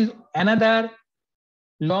 This is another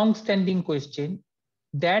long-standing question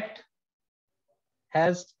that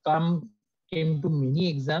came to many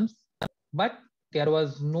exams, but there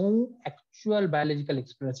was no actual biological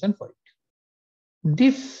explanation for it.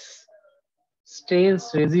 This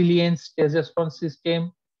stress, resilience, stress response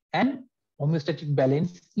system, and homeostatic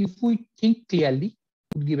balance, if we think clearly,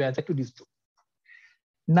 would give answer to these two.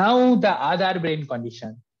 Now the other brain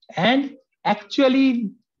condition, and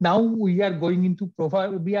actually now we are going into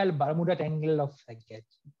proverbial Bermuda Triangle of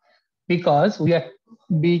psychiatry, because we are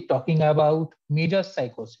talking about major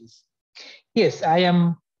psychosis. Yes, I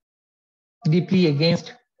am deeply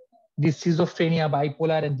against this schizophrenia,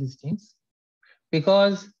 bipolar, and these things,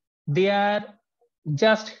 because they are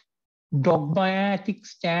just dogmatic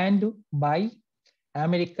stand by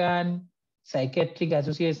American Psychiatric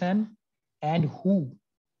Association and WHO,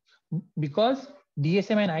 because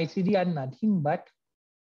DSM and ICD are nothing but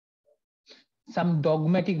some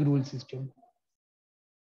dogmatic rule system.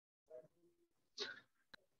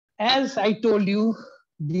 As I told you,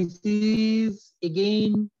 this is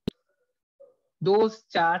again those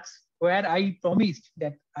charts where I promised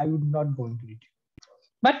that I would not go into it,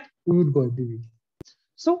 but we would go into it.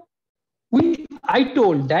 So I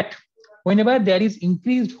told that whenever there is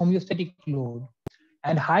increased homeostatic load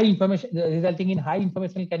and high information resulting in high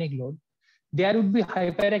information mechanic load, there would be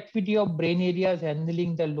hyperactivity of brain areas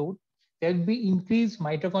handling the load. There will be increased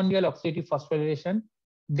mitochondrial oxidative phosphorylation.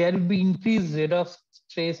 There will be increased rate of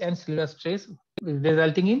stress and cellular stress,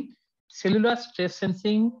 resulting in cellular stress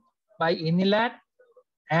sensing by NLR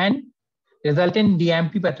and resultant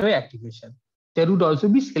DMP pathway activation. There would also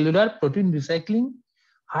be cellular protein recycling,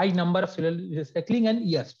 high number of cellular recycling,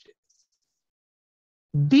 and ER stress.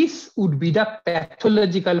 This would be the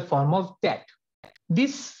pathological form of that.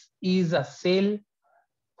 This is a cell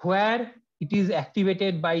where it is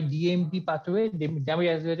activated by DMP pathway,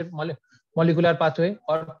 damage-associated molecular pathway,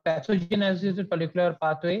 or pathogen-associated molecular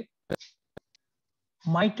pathway,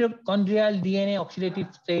 mitochondrial DNA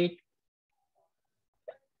oxidative state,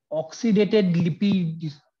 oxidated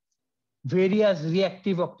lipid, various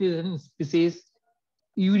reactive oxygen species,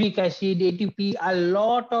 uric acid, ATP, a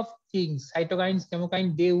lot of things, cytokines,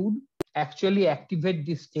 chemokines, they would actually activate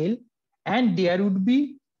this cell, and there would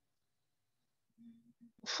be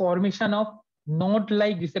formation of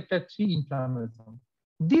node-like receptor 3 inflammation.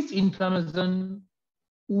 This inflammation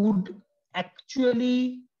would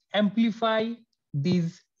actually amplify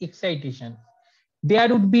this excitation. There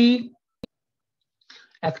would be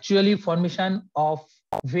actually formation of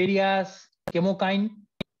various chemokines.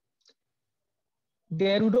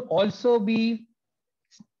 There would also be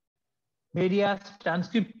various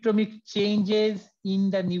transcriptomic changes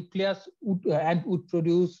in the nucleus and would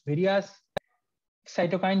produce various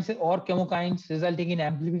cytokines or chemokines, resulting in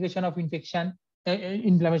amplification of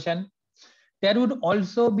inflammation. There would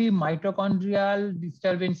also be mitochondrial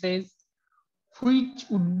disturbances, which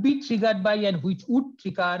would be triggered by and which would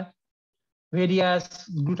trigger various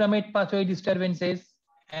glutamate pathway disturbances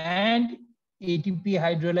and ATP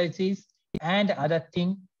hydrolysis and other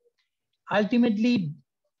things. Ultimately,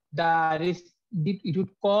 it would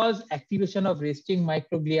cause activation of resting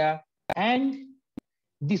microglia, and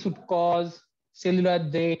this would cause cellular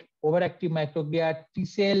death, overactive microglia,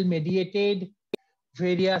 T-cell mediated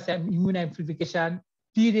various immune amplification,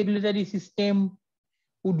 T-regulatory system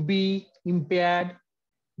would be impaired,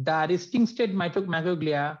 the resting state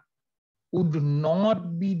microglia would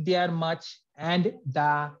not be there much, and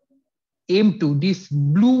the M2, this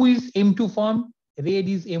blue is M2 form, red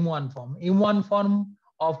is M1 form. M1 form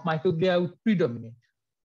of microglia would predominate.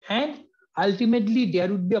 And ultimately, there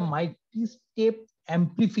would be a multi-step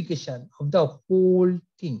amplification of the whole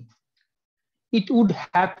thing. It would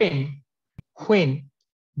happen when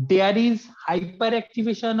there is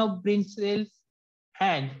hyperactivation of brain cells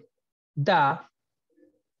and the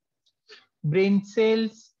brain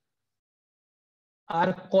cells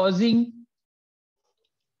are causing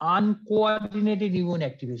uncoordinated immune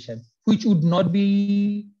activation, which would not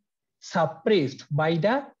be suppressed by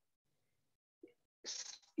the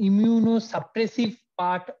immunosuppressive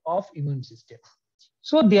part of immune system.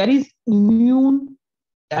 So there is immune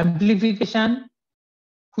amplification,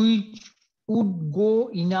 which would go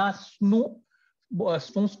in a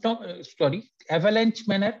snowstorm, avalanche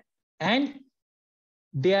manner, and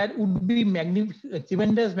there would be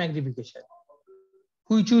tremendous magnification,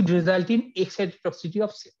 which would result in excitotoxicity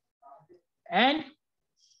of cell. And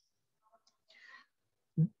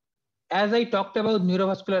as I talked about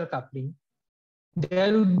neurovascular coupling,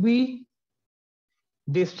 there would be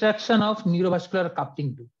destruction of neurovascular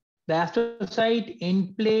coupling too. The astrocyte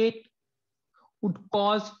end plate would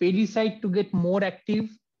cause pericyte to get more active.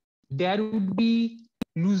 There would be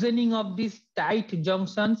loosening of these tight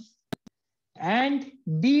junctions, and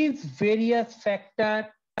these various factors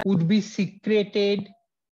would be secreted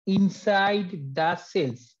inside the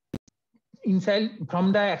cells, inside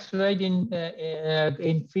from the astrocyte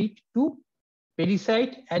end feet to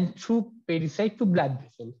pericyte and through pericyte to blood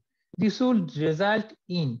vessel. This would result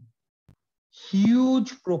in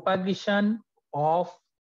huge propagation of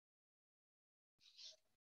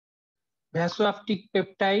vasoactive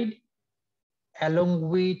peptide, along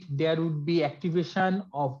with there would be activation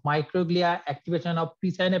of microglia, activation of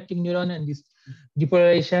presynaptic neuron, and this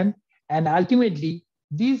depolarization. And ultimately,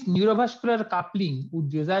 this neurovascular coupling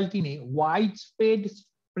would result in a widespread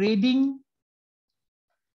spreading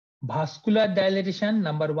vascular dilatation,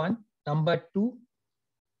 number one. Number two,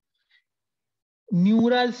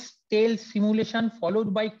 neural tail stimulation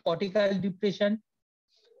followed by cortical depression,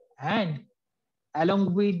 and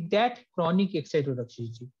along with that, chronic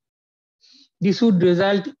excitotoxicity. This would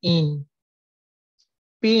result in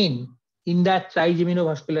pain in the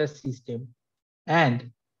trigeminal system,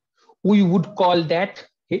 and we would call that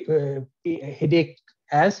headache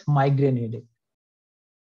as migraine headache.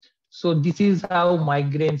 So this is how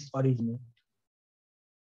migraines originate.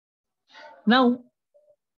 Now,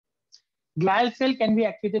 glial cell can be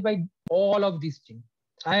activated by all of these things.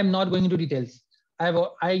 I am not going into details.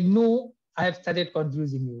 I know I have started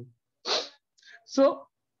confusing you. So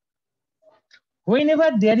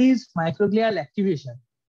whenever there is microglial activation,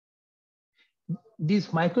 this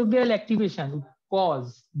microglial activation would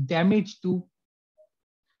cause damage to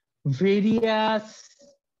various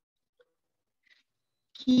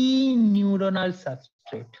key neuronal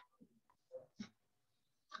substrate.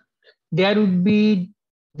 There would be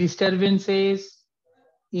disturbances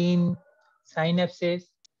in synapses.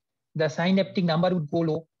 The synaptic number would go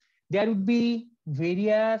low. There would be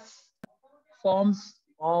various forms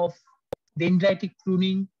of dendritic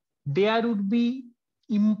pruning. There would be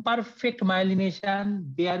imperfect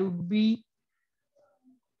myelination. There would be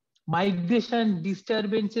migration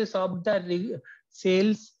disturbances of the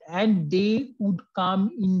cells, and they would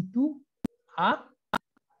come into a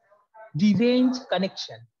deranged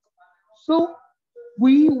connection. So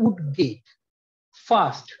we would get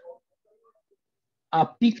first a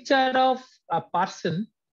picture of a person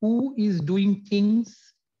who is doing things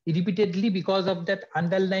repeatedly because of that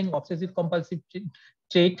underlying obsessive compulsive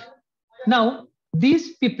trait. Now,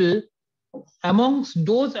 these people, amongst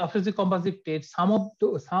those obsessive compulsive traits,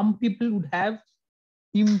 some people would have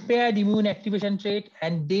impaired immune activation trait,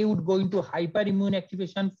 and they would go into hyperimmune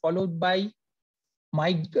activation followed by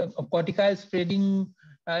cortical spreading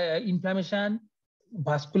inflammation,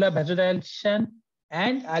 vascular vasodilation,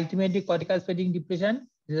 and ultimately cortical spreading depression,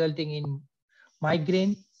 resulting in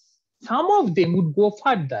migraine. Some of them would go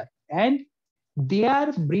further, and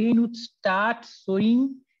their brain would start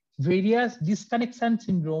showing various disconnection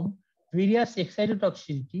syndrome, various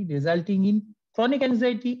excitotoxicity, resulting in chronic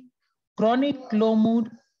anxiety, chronic low mood,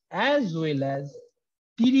 as well as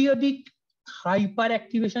periodic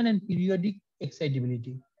hyperactivation and periodic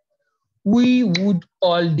excitability. We would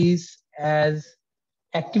call this as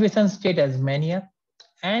activation state as mania,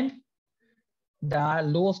 and the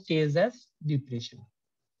low stage as depression.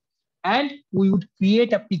 And we would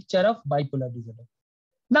create a picture of bipolar disorder.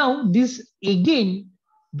 Now, this again,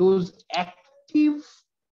 those active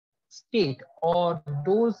state or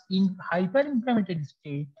those in hyperinflammatory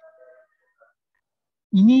state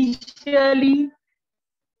initially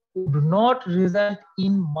would not result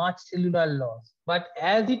in much cellular loss, but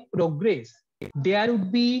as it progresses, there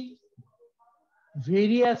would be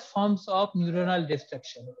various forms of neuronal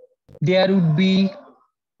destruction. There would be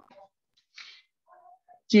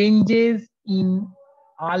changes in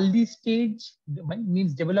early stage,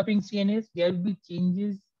 means developing CNS. There will be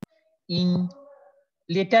changes in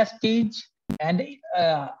later stage and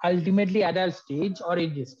ultimately adult stage or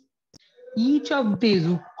age stage. Each of these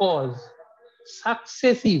would cause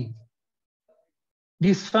successive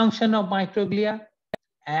dysfunction of microglia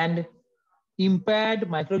and impaired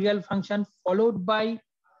microglial function, followed by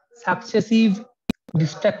successive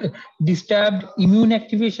disturbed immune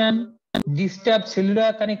activation, disturb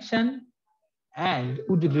cellular connection, and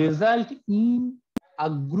would result in a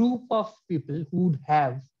group of people who would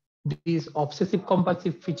have this obsessive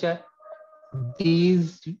compulsive feature,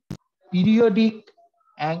 these periodic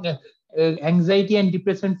anxiety and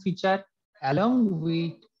depression feature, along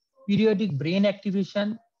with periodic brain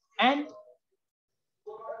activation, and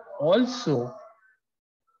also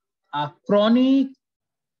a chronic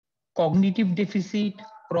cognitive deficit,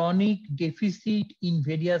 chronic deficit in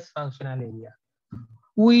various functional areas.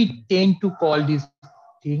 We tend to call these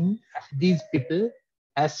people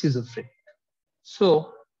as schizophrenic.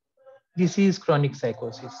 So this is chronic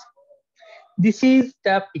psychosis. This is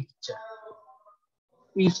the picture.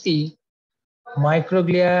 We see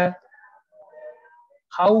microglia,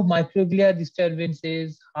 how microglia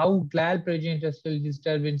disturbances, how glial progenitor cell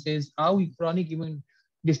disturbances, how chronic immune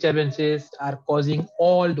disturbances are causing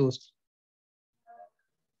all those.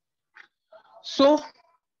 So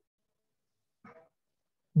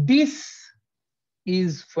this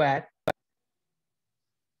is where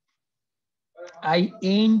I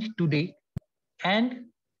end today, and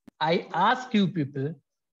I ask you people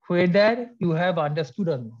whether you have understood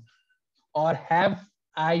or not, or have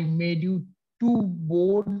I made you too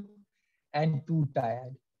bored and too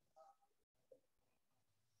tired?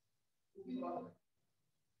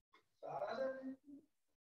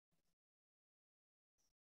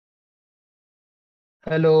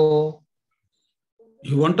 Hello.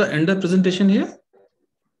 You want to end the presentation here?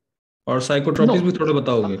 और साइकोट्रॉपिक्स भी थोड़ा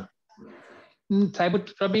बताओगे?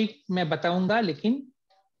 Psychotropic मैं बताऊंगा, लेकिन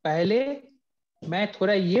पहले मैं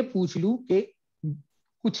थोड़ा ये पूछ लूं कि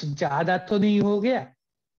कुछ ज्यादा तो नहीं हो गया?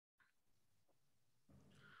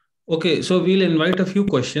 Okay, so we'll invite a few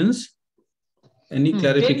questions. Any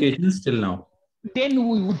clarifications till now? Then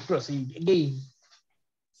we would proceed again.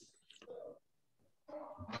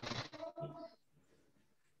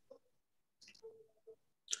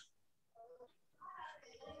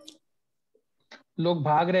 लोग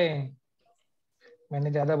भाग रहे हैं,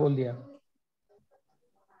 मैंने ज्यादा बोल दिया.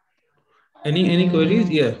 Any queries?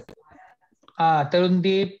 Yeah.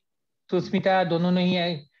 Tarundeep, Sushmita दोनों ने ही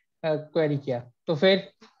क्वेरी किया, तो फिर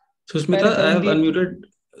Susmita, I have unmuted.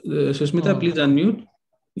 Susmita, please unmute.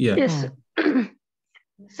 Yeah. Yes.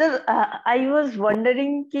 Sir, I was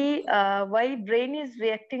wondering why brain is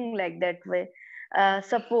reacting like that way.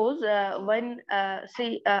 Suppose when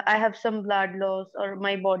I have some blood loss or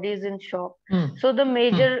my body is in shock. So the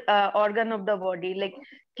major organ of the body, like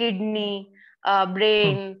kidney,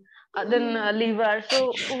 brain, then liver.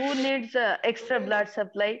 So who needs extra blood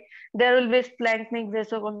supply? There will be splanchnic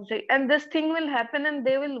vasoconstriction, and this thing will happen, and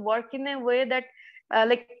they will work in a way that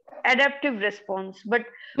like adaptive response. But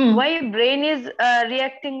why brain is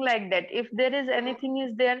reacting like that? If there is anything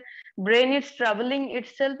is there, brain is troubling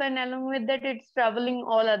itself, and along with that it's troubling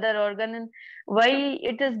all other organ, and why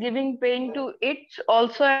it is giving pain to it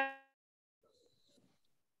also,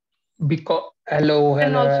 because hello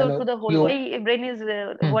to the whole body. Brain is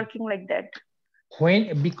working like that.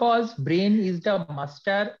 Because brain is the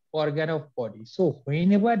master organ of body. So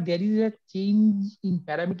whenever there is a change in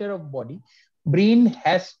parameter of body, brain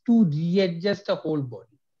has to readjust the whole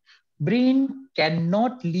body. Brain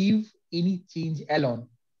cannot leave any change alone.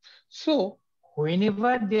 So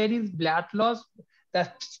whenever there is blood loss,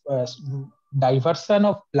 the diversion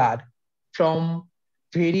of blood from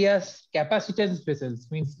various capacitance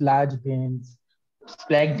vessels, means large veins,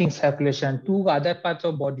 splanchnic circulation to other parts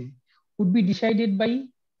of body, would be decided by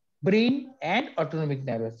brain and autonomic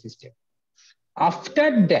nervous system.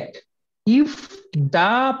 After that, if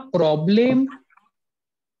the problem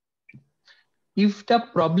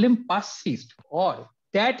persists or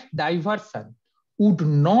that diversion would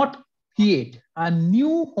not create a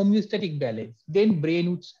new homeostatic balance, then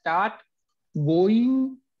brain would start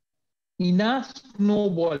going in a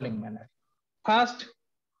snowballing manner. First,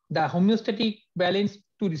 the homeostatic balance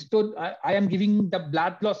to restore, I am giving the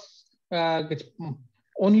blood loss,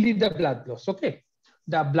 only the blood loss, okay?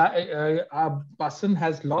 The blood, a person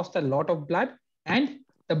has lost a lot of blood and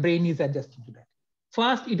the brain is adjusting to that.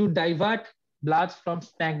 First, it would divert blood from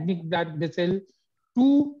splanchnic blood vessel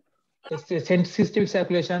to systemic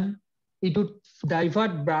circulation. It would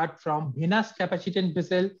divert blood from venous capacitance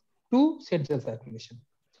vessel to central circulation.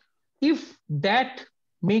 If that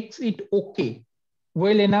makes it okay,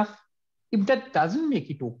 well enough, if that doesn't make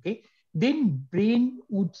it okay, then brain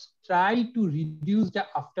would try to reduce the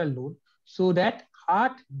afterload so that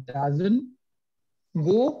heart doesn't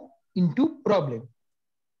go into problem.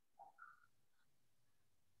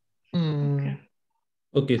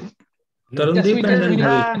 Okay. No,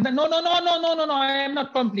 I am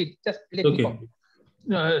not complete. Just let me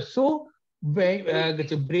complete. So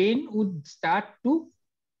the brain would start to,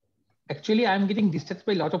 actually I'm getting distracted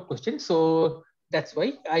by a lot of questions, so that's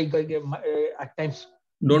why I at times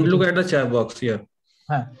don't look at the chat box here.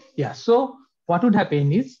 Yeah, so what would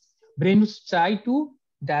happen is brain would try to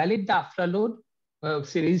dilate the afterload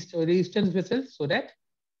resistance vessels so that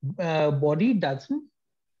body doesn't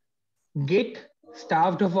get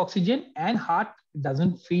starved of oxygen and heart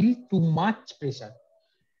doesn't feel too much pressure.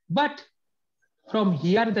 But from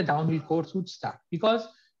here, the downhill course would start, because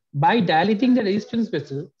by dilating the resistance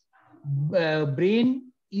vessel,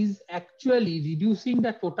 brain is actually reducing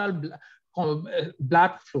the total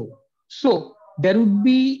blood flow. So there would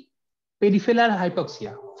be peripheral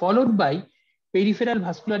hypoxia followed by peripheral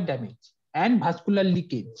vascular damage and vascular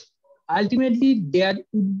leakage. Ultimately, there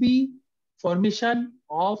would be formation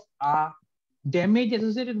of a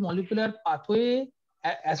damage-associated molecular pathway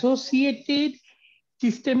associated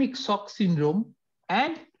systemic shock syndrome,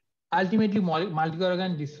 and ultimately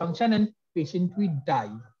multi-organ dysfunction, and patient will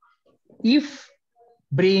die if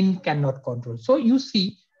brain cannot control. So you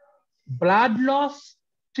see, blood loss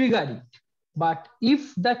trigger it. But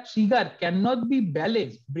if the trigger cannot be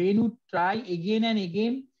balanced, brain would try again and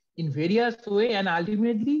again in various ways, and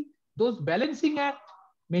ultimately those balancing act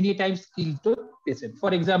many times kill the patient.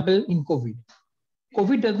 For example, in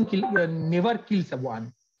COVID doesn't kill, never kills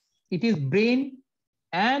one. It is brain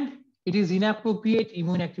and it is inappropriate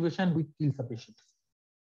immune activation which kills the patient.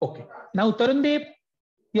 Okay. Now, Tarundev,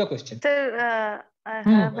 your question. Sir, I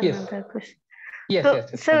have another question. Yes, so,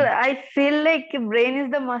 yes. Sir, I feel like brain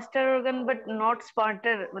is the master organ, but not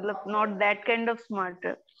smarter, not that kind of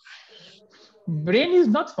smarter. Brain is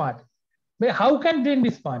not smart. But how can brain be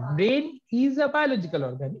smart? Brain is a biological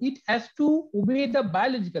organ. It has to obey the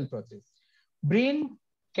biological process. Brain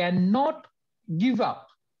cannot give up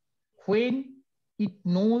when it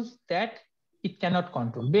knows that it cannot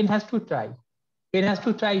control. Brain has to try. Brain has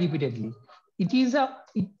to try repeatedly. It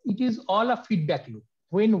is all a feedback loop.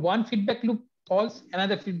 When one feedback loop falls,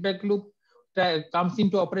 another feedback loop comes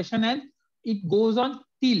into operation, and it goes on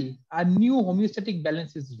till a new homeostatic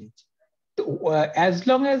balance is reached. As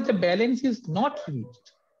long as the balance is not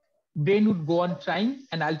reached, brain would go on trying,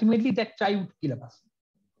 and ultimately that try would kill a person.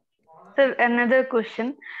 Sir, another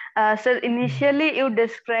question. Sir, initially you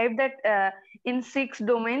described that in 6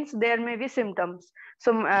 domains there may be symptoms.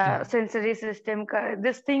 Some sensory system,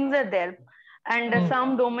 these things are there. And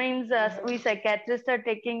some domains we psychiatrists are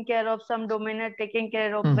taking care of, some domain are taken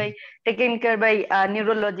care by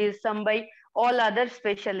neurologists, some by all other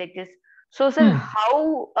specialties. So, sir,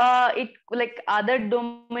 how it like other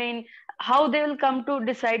domain, how they will come to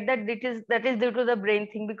decide that that is due to the brain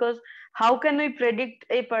thing? Because how can we predict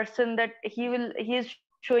a person that he is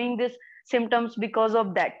showing these symptoms because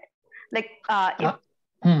of that? Like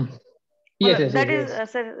Yes.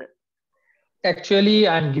 Sir. Actually,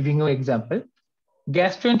 I'm giving you an example.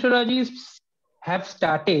 Gastroenterologists have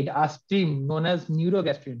started a stream known as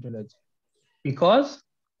neurogastroenterology, because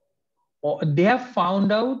they have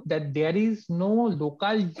found out that there is no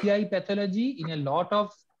local GI pathology in a lot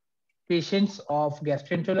of patients of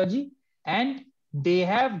gastroenterology, and they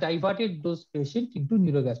have diverted those patients into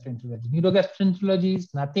neurogastroenterology. Neurogastroenterology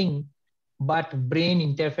is nothing but brain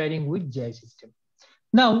interfering with GI system.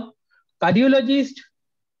 Now, cardiologist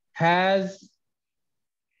has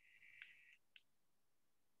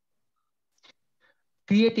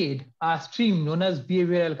created a stream known as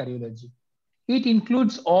behavioral cardiology. It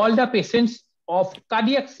includes all the patients of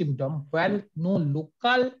cardiac symptom where no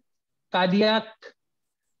local cardiac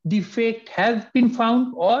defect has been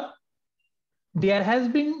found, or there has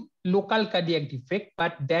been local cardiac defect,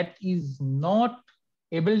 but that is not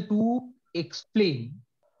able to explain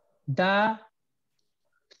the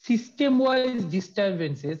system-wise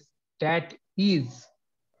disturbances that is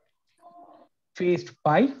faced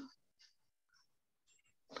by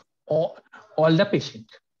all the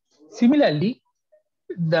patients. Similarly,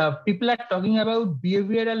 the people are talking about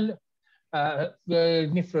behavioral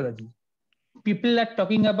nephrology. People are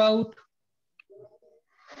talking about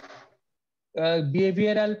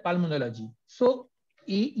behavioral pulmonology. So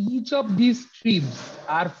each of these streams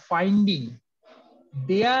are finding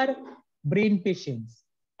their brain patients,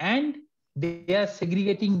 and they are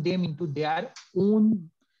segregating them into their own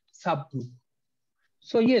subgroup.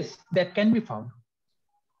 So yes, that can be found.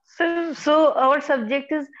 So our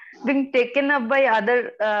subject is being taken up by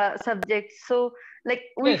other subjects. So like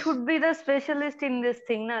we should be the specialist in this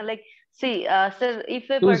thing now. Like see, sir, if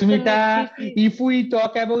a person if we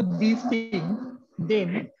talk about these things,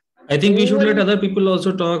 then I think we should let other people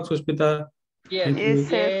also talk, Sushmita. Yes.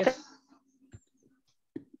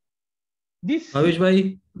 This Bhavish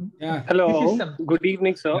bhai. Yeah. Hello. Good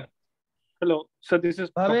evening, sir. Hello. So this is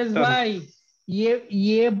Bhavesh भाई,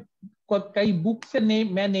 ये कई book से नहीं,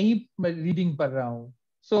 मैं नहीं reading पढ़ रहा हूँ.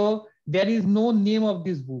 So there is no name of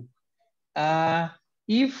this book.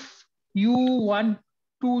 If you want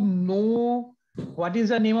to know what is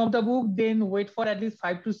the name of the book, then wait for at least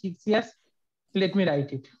 5 to 6 years. Let me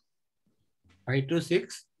write it. 5 to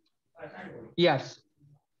 6? Yes.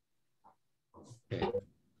 Okay.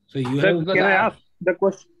 So you Sir, have... can I ask the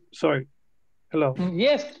question? Sorry. Hello.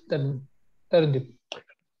 Yes, Tarundeep.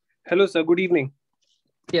 Hello, sir. Good evening.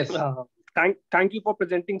 Yes. Thank you for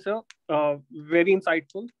presenting, sir. Very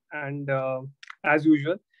insightful and as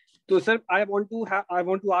usual. So, sir, I want to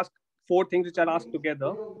ask 4 things which I'll ask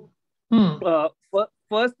together.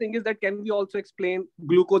 First thing is that can we also explain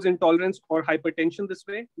glucose intolerance or hypertension this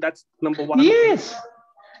way? That's number 1. Yes.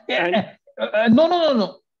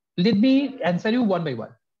 No. Let me answer you one by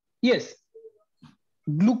one. Yes.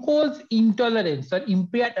 Glucose intolerance or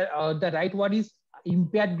impaired, the right word is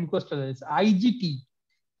impaired glucose tolerance. IGT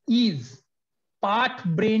is part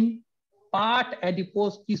brain, part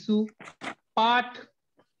adipose tissue, part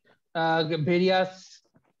various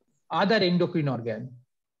other endocrine organ.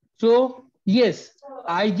 So yes,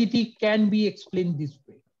 IGT can be explained this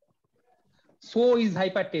way. So is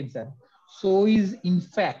hypertension. So is in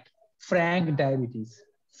fact frank diabetes.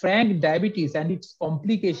 Frank diabetes and its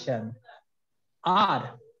complication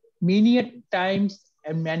are many times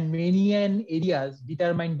and many areas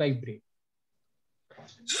determined by brain.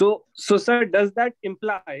 So sir, does that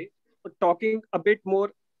imply, talking a bit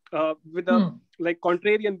more with a like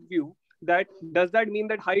contrarian view, that does that mean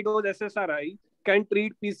that high dose SSRI can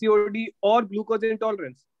treat PCOD or glucose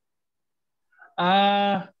intolerance?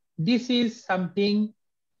 This is something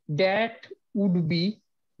that would be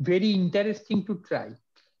very interesting to try.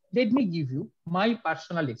 Let me give you my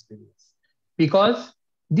personal experience, because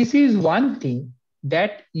this is one thing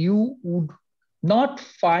that you would not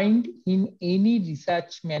find in any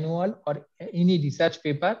research manual or any research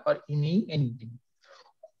paper or anything.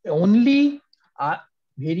 Only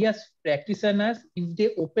various practitioners, if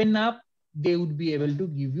they open up, they would be able to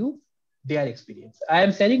give you their experience. I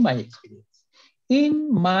am sharing my experience.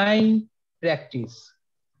 In my practice,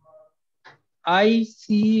 I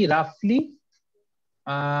see roughly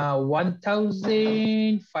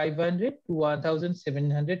 1,500 to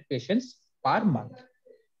 1,700 patients per month.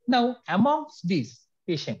 Now, amongst these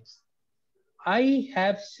patients, I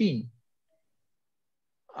have seen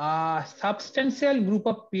a substantial group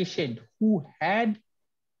of patients who had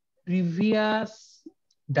previous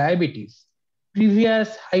diabetes,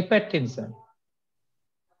 previous hypertension,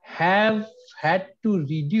 have had to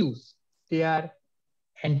reduce their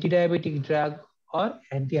anti-diabetic drug or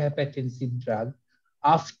antihypertensive drug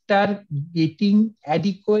after getting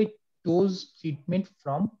adequate dose treatment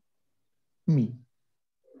from me.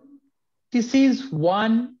 This is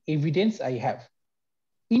one evidence I have.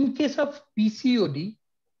 In case of PCOD,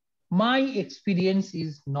 my experience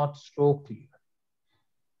is not so clear.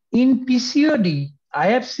 In PCOD, I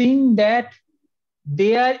have seen that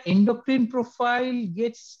their endocrine profile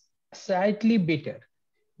gets slightly better.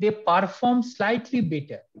 They perform slightly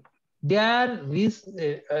better. Their rates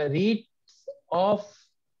of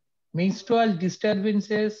menstrual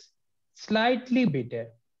disturbances slightly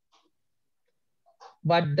better.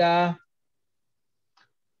 But the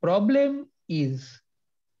problem is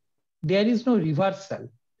there is no reversal,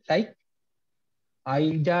 like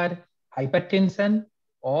either hypertension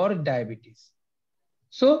or diabetes.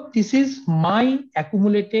 So this is my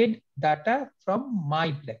accumulated data from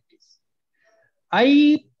my practice.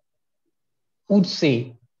 I would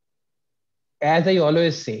say, as I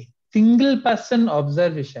always say, single person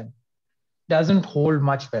observation doesn't hold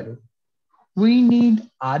much value. We need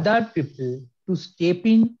other people to step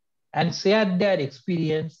in and share their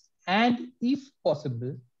experience, and if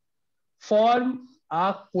possible, form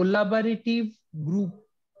a collaborative group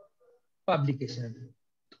publication.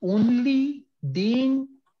 Only then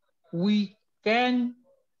we can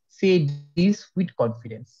say this with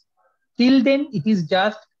confidence. Till then, it is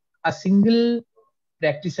just a single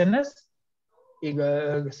practitioner's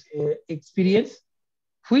experience,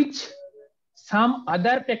 which some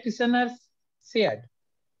other practitioners shared,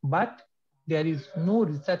 but there is no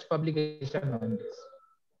research publication on this.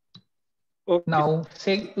 Okay. Now,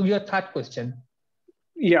 say your third question.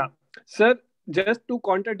 Yeah, sir, just to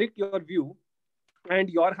contradict your view and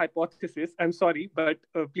your hypothesis, I'm sorry, but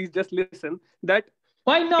please just listen, that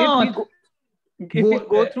why not? If we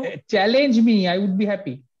go through, challenge me, I would be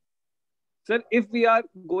happy. Sir, if we are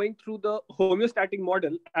going through the homeostatic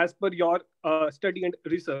model as per your study and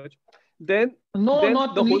research, then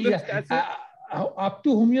not the homeostasis. Up to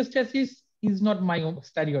homeostasis is not my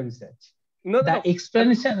study or research. The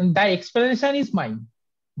explanation is mine,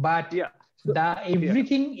 but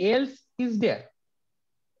everything else is there.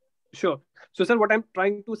 Sure. So, sir, what I'm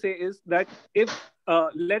trying to say is that if,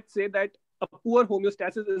 let's say that a poor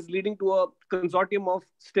homeostasis is leading to a consortium of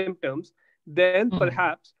symptoms, then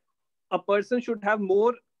perhaps a person should have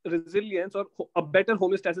more resilience or a better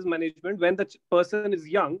homeostasis management when the person is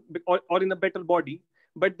young or in a better body.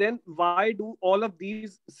 But then why do all of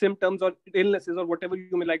these symptoms or illnesses or whatever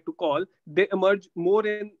you may like to call, they emerge more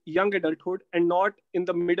in young adulthood and not in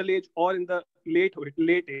the middle age or in the late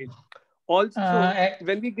age? Also,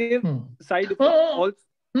 when we give side effects,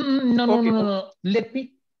 no. Let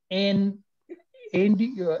me end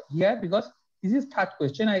here, because this is third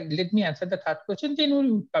question. Let me answer the third question, then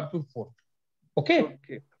we will come to fourth. Okay.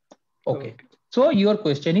 So your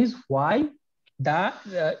question is why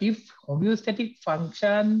if homeostatic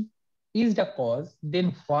function is the cause,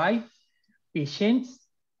 then why patients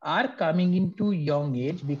are coming into young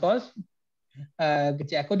age? Because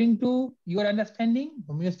according to your understanding,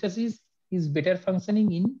 homeostasis is better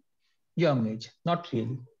functioning in young age. Not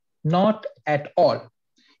really, not at all.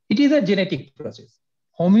 It is a genetic process.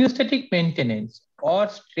 Homeostatic maintenance or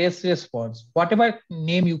stress response, whatever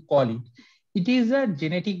name you call it, it is a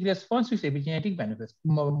genetic response with epigenetic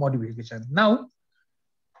modification. Now,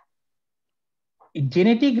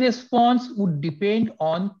 genetic response would depend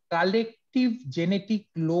on collective genetic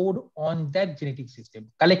load on that genetic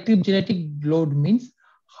system. Collective genetic load means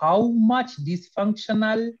how much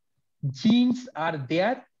dysfunctional genes are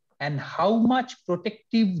there and how much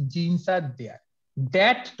protective genes are there.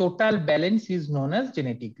 That total balance is known as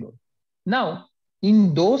genetic load. Now,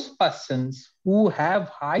 in those persons who have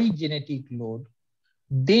high genetic load,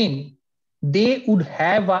 then they would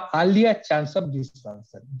have an earlier chance of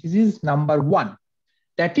dysfunction. This is number one.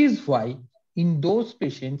 That is why in those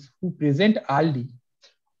patients who present early,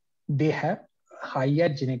 they have higher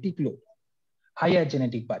genetic load, higher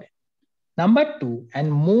genetic burden. Number two,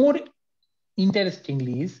 and more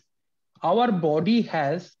interestingly, is our body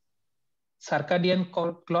has circadian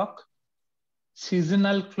clock,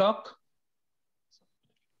 seasonal clock,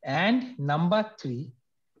 and number three,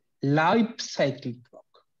 life cycle clock.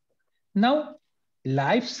 Now,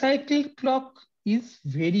 life cycle clock is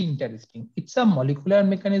very interesting. It's a molecular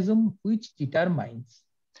mechanism which determines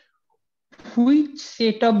which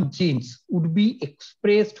set of genes would be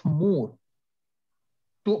expressed more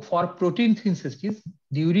for protein synthesis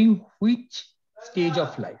during which stage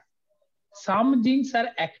of life. Some genes are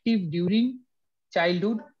active during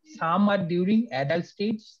childhood, some are during adult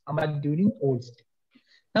stage, some are during old stage.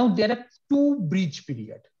 Now, there are two bridge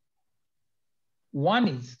periods. One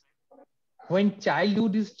is when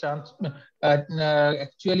childhood is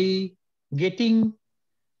actually getting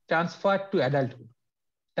transferred to adulthood,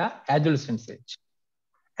 the adolescence age.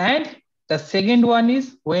 And the second one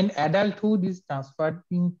is when adulthood is transferred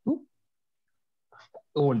into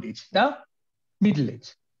old age, the middle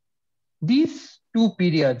age. These two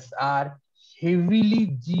periods are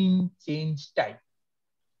heavily gene change time.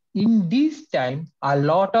 In this time, a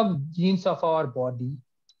lot of genes of our body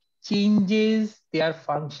changes their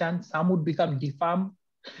function. Some would become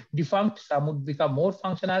defunct, some would become more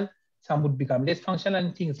functional, some would become less functional,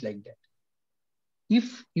 and things like that.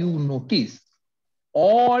 If you notice,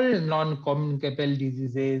 all non-communicable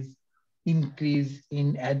diseases increase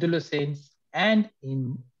in adolescence and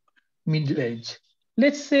in middle age.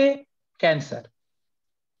 Let's say cancer,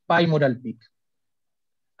 bimodal peak.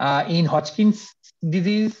 In Hodgkin's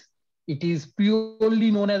disease, it is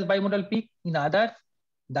purely known as bimodal peak. In others,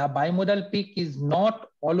 the bimodal peak is not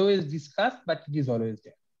always discussed, but it is always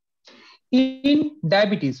there. In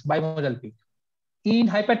diabetes, bimodal peak. In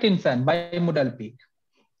hypertension, bimodal peak.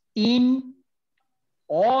 In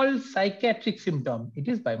all psychiatric symptoms, it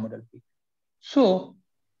is bimodal peak. So,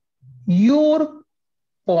 your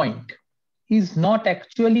point is not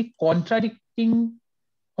actually contradicting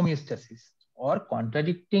homeostasis or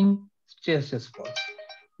contradicting stress response.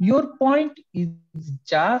 Your point is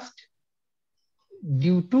just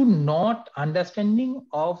due to not understanding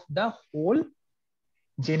of the whole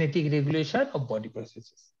genetic regulation of body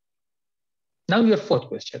processes. Now your fourth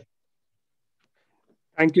question.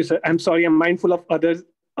 Thank you, sir. I'm sorry, I'm mindful of others'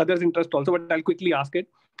 interest also, but I'll quickly ask it.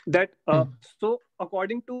 That so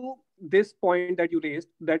according to this point that you raised,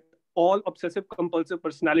 that all obsessive compulsive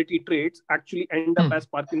personality traits actually end up as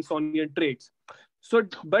Parkinsonian traits. So,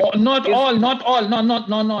 but not all.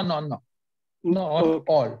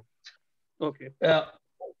 All. Okay.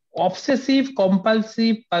 Obsessive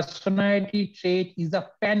compulsive personality trait is a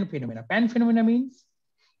pan phenomena. Pan phenomena means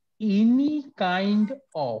any kind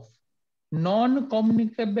of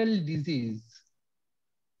non-communicable disease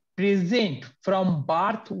present from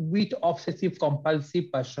birth with obsessive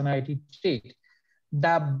compulsive personality trait.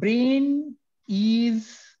 The brain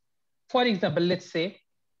is, for example, let's say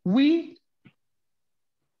we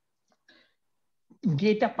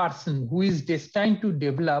get a person who is destined to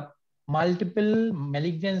develop multiple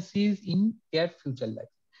malignancies in their future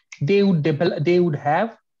life. They would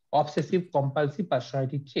have obsessive compulsive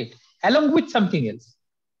personality trait along with something else,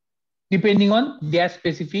 depending on their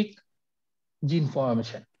specific gene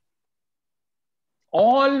formation.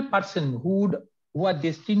 All persons who are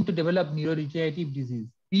destined to develop neurodegenerative disease,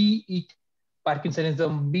 be it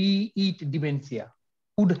Parkinsonism, be it dementia,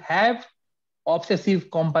 would have obsessive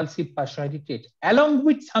compulsive personality trait along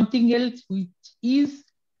with something else which is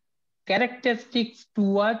characteristics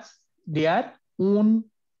towards their own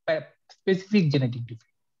specific genetic defect.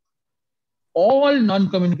 All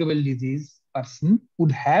non-communicable disease person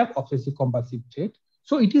would have obsessive compulsive trait.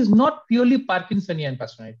 So it is not purely Parkinsonian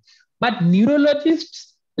personality, but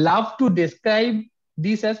neurologists love to describe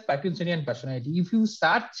this as Parkinsonian personality. If you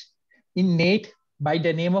search in net by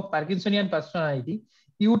the name of Parkinsonian personality,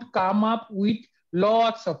 you would come up with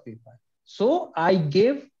lots of papers. So I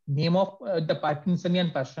gave name of the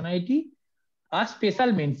Parkinsonian personality a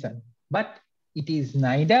special mention, but it is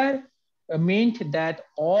neither meant that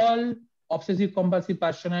all obsessive compulsive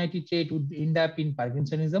personality trait would end up in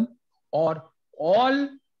Parkinsonism, or all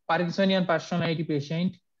Parkinsonian personality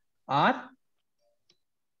patients are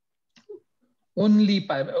only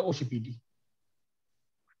OCPD.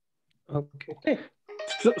 Okay.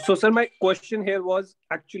 So sir, my question here was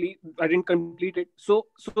actually, I didn't complete it. So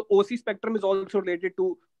OC spectrum is also related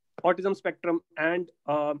to autism spectrum and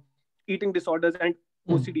eating disorders and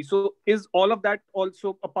OCD. So is all of that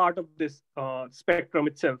also a part of this spectrum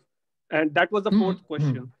itself? And that was the fourth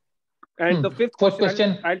question. And the fifth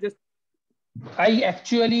question, I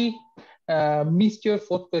actually missed your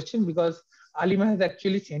fourth question because Alima has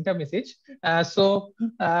actually sent a message.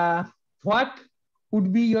 What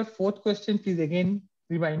would be your fourth question? Please again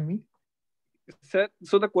remind me. Sir,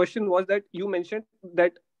 so the question was that you mentioned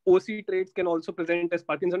that OC traits can also present as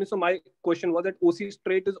Parkinson's. So my question was that OC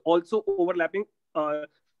trait is also overlapping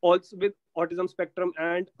also with autism spectrum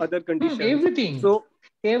and other conditions. Everything. So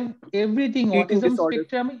everything. Autism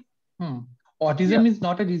spectrum. Autism is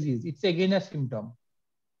not a disease. It's again a symptom.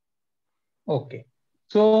 Okay.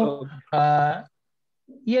 So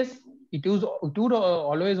yes, it would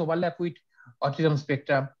always overlap with autism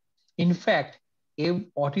spectrum. In fact, if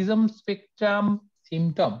autism spectrum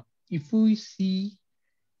symptom, if we see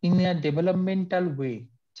in a developmental way,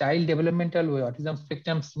 child developmental way, autism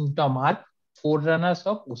spectrum symptom are forerunners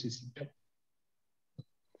of OC symptom.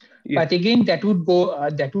 But again, that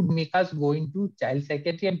would make us go into child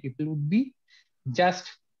psychiatry, and people would be just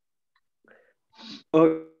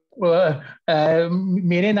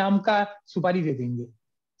मेरे नाम का सुपारी दे देंगे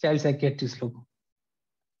child psychiatrist लोग,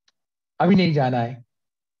 अभी नहीं जाना है.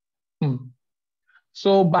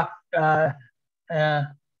 So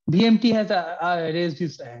BMT has raised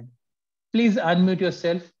his hand. Please unmute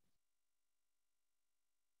yourself.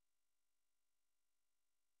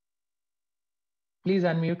 Please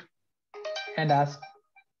unmute and ask.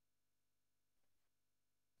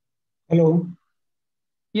 Hello.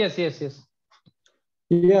 Yes.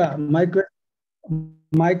 Yeah,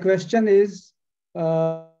 my question is,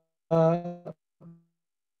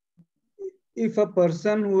 if a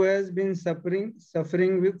person who has been suffering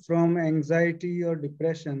from anxiety or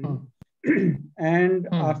depression, and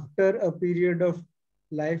after a period of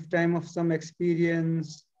lifetime of some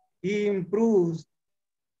experience, he improves,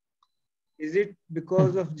 is it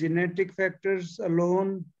because of genetic factors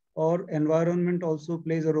alone, or environment also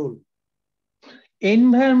plays a role?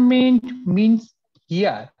 Environment means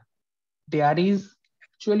here there is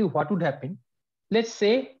actually what would happen. Let's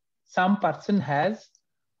say some person has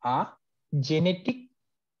a genetic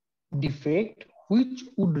defect which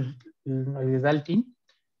would result in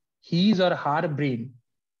his or her brain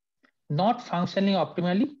not functioning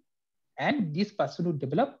optimally, and this person would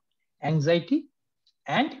develop anxiety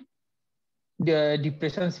and the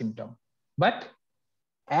depression symptom. But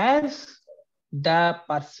as the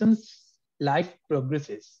person's life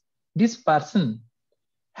progresses, this person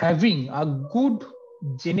having a good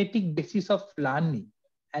genetic basis of learning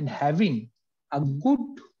and having a good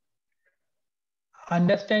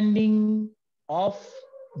understanding of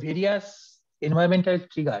various environmental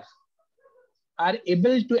triggers are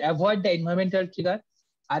able to avoid the environmental trigger,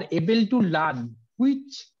 are able to learn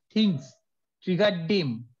which things triggered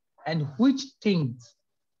them and which things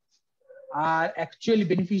are actually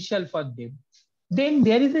beneficial for them. Then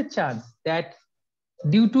there is a chance that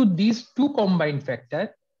due to these two combined factors,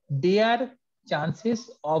 their chances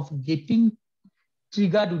of getting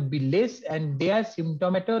triggered would be less and their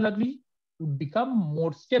symptomatology would become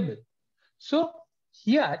more stable. So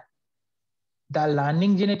here, the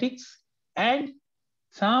learning genetics and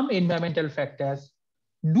some environmental factors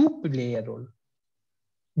do play a role.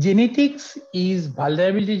 Genetics is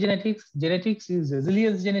vulnerability genetics, genetics is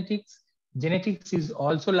resilience genetics, genetics is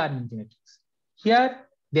also learning genetics. Here,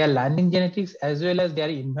 their learning genetics as well as their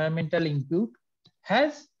environmental input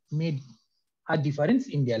has made a difference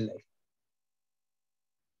in their life.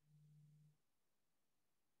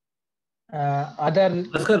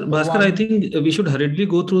 Bhaskar, I think we should hurriedly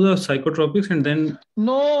go through the psychotropics and then.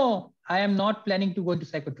 No, I am not planning to go into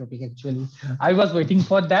psychotropic actually. I was waiting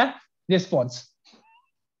for that response.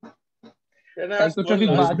 Can I ask one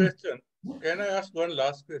last question? Can I ask one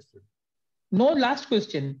last question? No last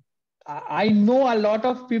question. I know a lot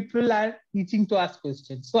of people are itching to ask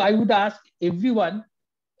questions. So I would ask everyone,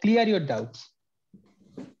 clear your doubts.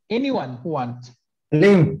 Anyone who wants.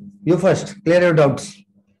 Lim, you first, clear your doubts.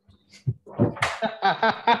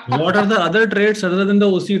 What are the other traits other than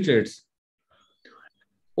the OC traits?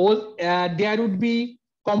 There would be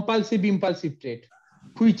compulsive impulsive trait,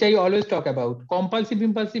 which I always talk about. Compulsive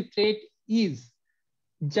impulsive trait is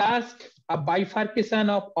just a bifurcation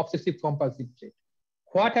of obsessive compulsive trait.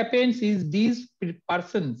 What happens is these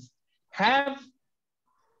persons have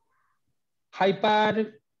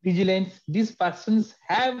hyper vigilance, these persons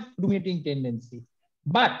have ruminating tendency,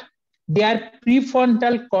 but their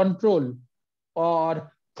prefrontal control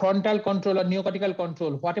or frontal control or neocortical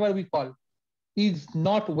control, whatever we call, is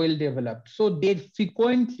not well developed. So they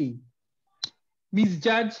frequently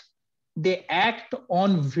misjudge, they act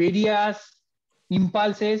on various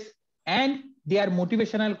impulses, and their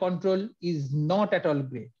motivational control is not at all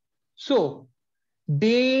great. So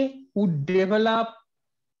they would develop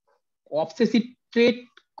obsessive trait,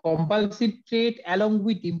 compulsive trait, along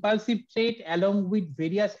with impulsive trait, along with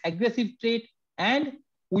various aggressive trait, and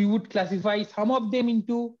we would classify some of them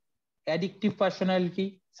into addictive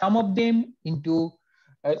personality, some of them into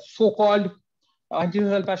so-called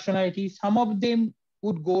antisocial personality, some of them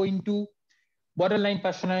would go into borderline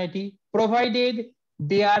personality, provided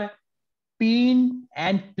their pain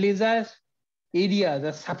and pleasure areas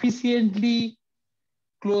are sufficiently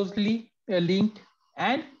closely linked,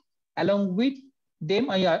 and along with them,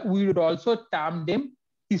 we would also term them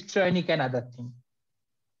histrionic and other things.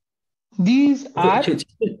 These are...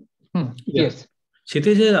 Yes.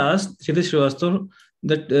 Kshitij asked, Kshitij Srivastava,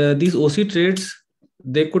 that these OC traits,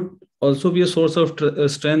 they could also be a source of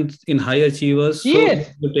strength in high achievers.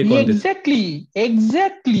 Yes, so take on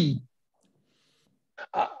exactly.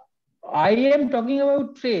 I am talking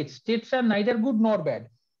about traits. Traits are neither good nor bad.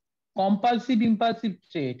 Compulsive, impulsive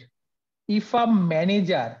trait. If a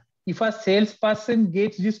manager, if a salesperson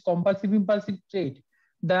gets this compulsive, impulsive trait,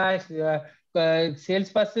 the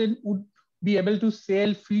salesperson would be able to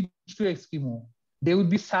sell fish to Eskimo. They would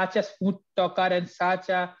be such a smooth talker and such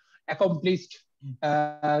a accomplished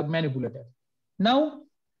manipulator. Now,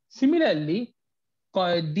 similarly,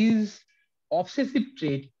 these obsessive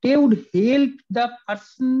trait, they would help the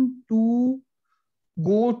person to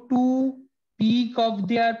go to peak of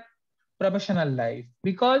their professional life,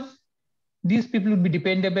 because these people would be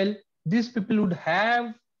dependable. These people would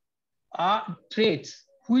have traits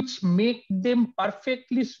which make them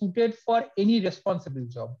perfectly suited for any responsible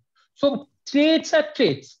job. So traits are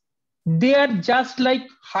traits. They are just like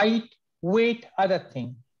height, weight, other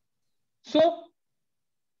thing. So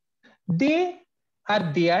they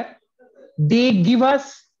are there. They give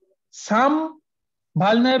us some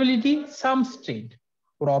vulnerability, some strength.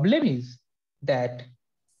 Problem is that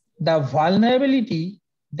the vulnerability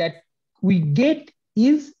that we get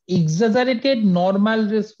is exaggerated normal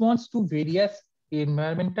response to various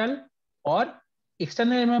environmental or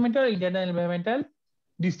external environmental or internal environmental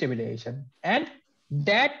destabilization. And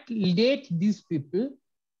that let these people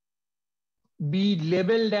be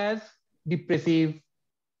labeled as depressive,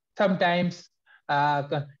 sometimes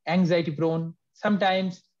anxiety prone,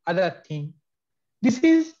 sometimes other thing. This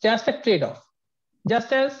is just a trade-off.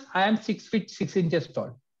 Just as I am 6 feet 6 inches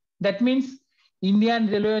tall. That means Indian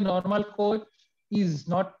Railway normal coach is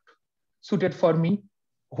not suited for me.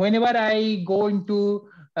 Whenever I go into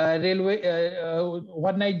railway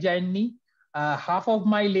one night journey, half of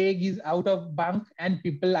my leg is out of bunk, and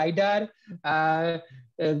people either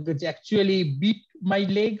actually beat my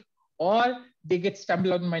leg or they get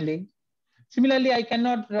stumbled on my leg. Similarly, I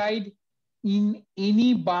cannot ride in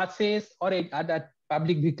any buses or other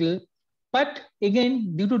public vehicle. But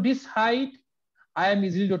again, due to this height, I am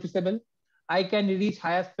easily noticeable. I can reach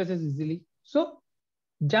higher spaces easily. So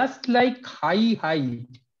just like high height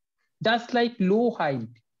Just like low height,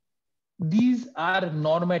 these are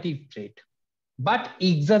normative trait. But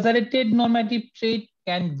exaggerated normative trait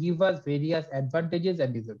can give us various advantages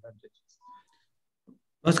and disadvantages.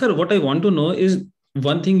 Bhaskar, what I want to know is,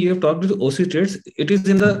 one thing you have talked with OC traits, it is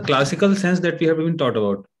in the classical sense that we have been taught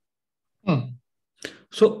about.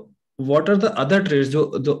 So what are the other traits,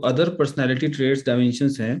 the other personality traits,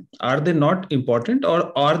 dimensions hain, are they not important,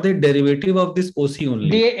 or are they derivative of this OC only?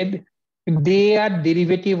 They are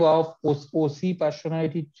derivative of OC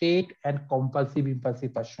personality trait and compulsive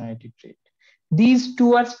impulsive personality trait. These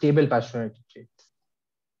two are stable personality traits.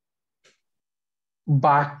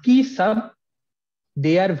 Baki sab,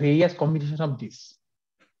 they are various combinations of this.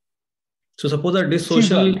 So suppose a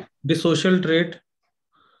dissocial trait.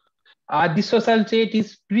 This social trait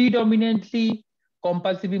is predominantly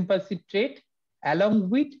compulsive impulsive trait along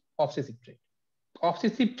with obsessive trait.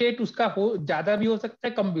 Obsessive trait उसका हो ज्यादा भी हो सकता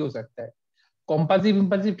है, कम भी हो सकता है. Compulsive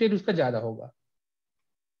impulsive trait उसका ज्यादा होगा.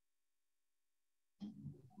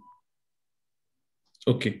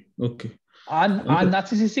 Okay.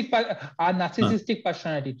 Narcissistic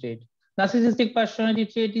personality trait. Narcissistic personality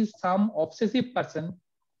trait is some obsessive person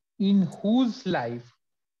in whose life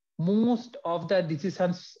most of the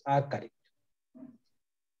decisions are correct.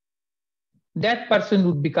 That person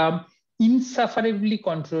would become insufferably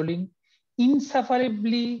controlling,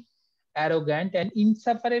 insufferably arrogant, and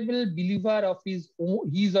insufferable believer of his or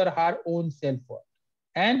her own self-worth.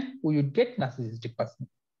 And we would get narcissistic person.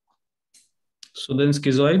 So then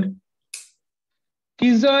schizoid?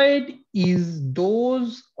 Schizoid is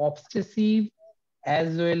those obsessive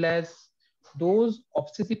as well as those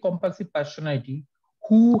obsessive compulsive personality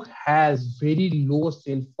who has very low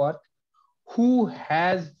self-worth, who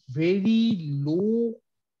has very low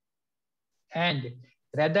and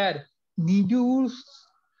rather reduced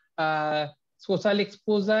social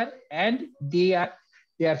exposure, and they are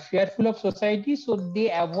fearful of society, so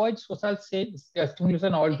they avoid social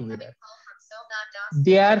stimulation altogether.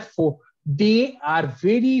 Therefore, they are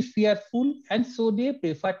very fearful, and so they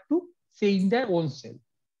prefer to stay in their own self,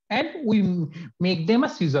 and we make them a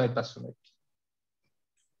schizoid personality.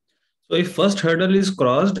 So if first hurdle is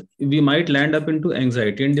crossed, we might land up into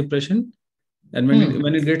anxiety and depression, and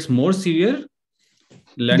when it gets more severe,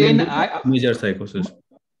 land into major psychosis.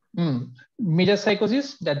 Major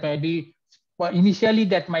psychosis, that might be initially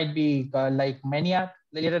that might be like mania,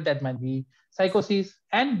 later that might be psychosis,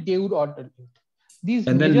 and they would alternate. These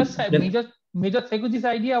major psychosis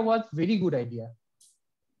idea was very good idea.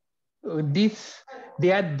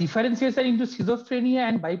 Their differentiation into schizophrenia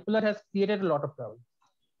and bipolar has created a lot of problems.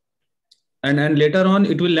 And later on,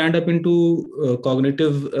 it will land up into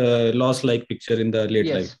cognitive loss-like picture in the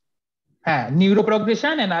late life.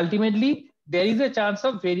 Neuroprogression, and ultimately there is a chance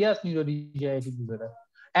of various neurodegenerative disorder.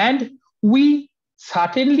 And we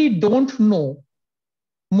certainly don't know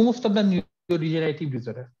most of the neurodegenerative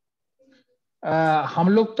disorder. हम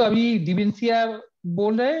लोग तो अभी dementia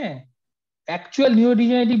बोल रहे हैं, actual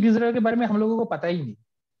neurodegenerative disorder के बारे में हम लोगों को पता ही नहीं.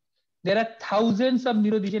 There are thousands of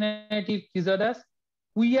neurodegenerative disorders.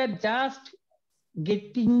 We are just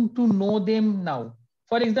getting to know them now.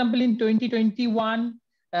 For example, in 2021,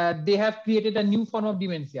 they have created a new form of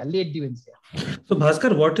dementia, late dementia. So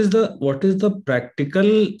Bhaskar, what is the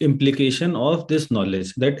practical implication of this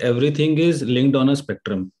knowledge that everything is linked on a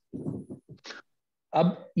spectrum?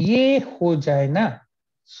 अब ये हो जाए ना,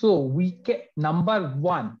 so we can, number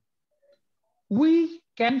one, we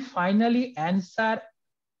can finally answer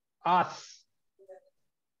us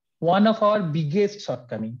one of our biggest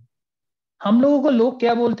shortcoming. हम लोगों को लोग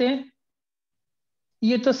क्या बोलते हैं,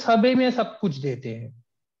 ये तो सभी में सब कुछ देते हैं.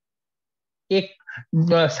 एक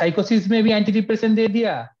साइकोसिस में भी एंटी डिप्रेशन दे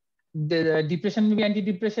दिया, डिप्रेशन में भी एंटी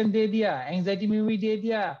डिप्रेशन दे दिया, एंजाइटी में भी दे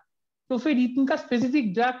दिया, तो फिर इनका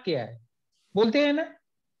स्पेसिफिक ड्रग क्या है बोलते हैं ना.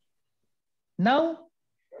 Now,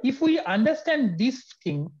 if we understand this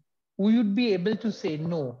thing, we would be able to say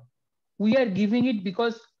no. We are giving it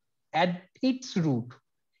because at its root,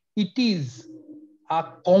 it is a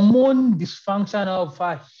common dysfunction of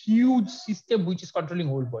a huge system which is controlling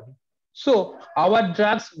whole body. So our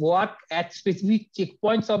drugs work at specific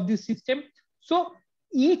checkpoints of this system. So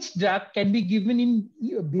each drug can be given in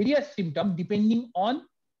various symptoms depending on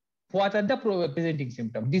what are the presenting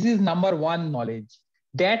symptoms. This is number one knowledge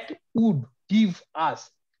that would give us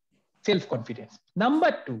self-confidence.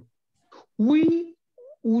 Number two, we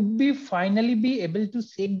would be finally be able to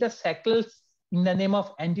shake the shackles in the name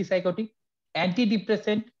of antipsychotic,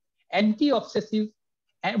 antidepressant, anti-obsessive,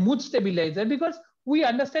 and mood stabilizer, because we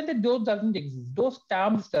understand that those doesn't exist. Those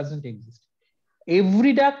terms doesn't exist.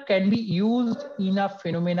 Every drug can be used in a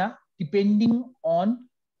phenomena depending on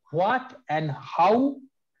what and how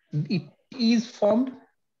it is formed,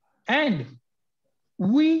 and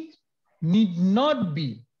we need not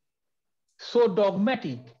be so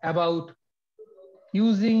dogmatic about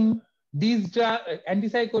using these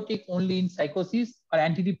antipsychotic only in psychosis or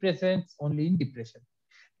antidepressants only in depression.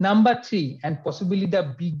 Number 3, and possibly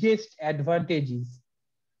the biggest advantage is,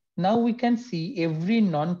 now we can see every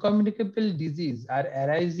non-communicable disease are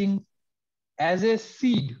arising as a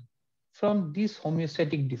seed from these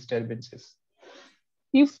homeostatic disturbances.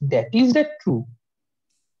 If that is the true,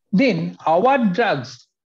 then our drugs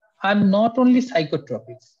are not only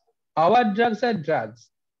psychotropics. Our drugs are drugs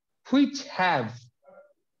which have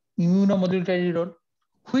immunomodulatory role,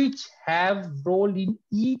 which have role in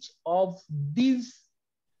each of these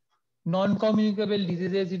non-communicable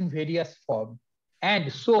diseases in various forms.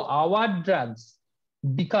 And so our drugs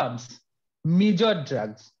becomes major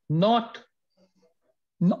drugs, not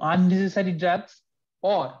unnecessary drugs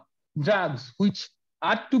or drugs which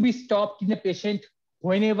are to be stopped in a patient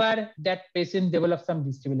whenever that patient develops some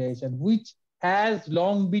destabilization, which has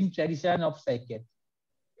long been tradition of psychiatry.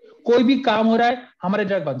 कोई भी काम हो रहा है हमारे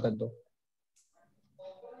drug बंद कर दो.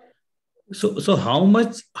 So how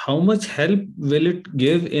much help will it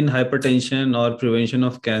give in hypertension or prevention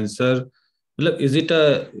of cancer? Is it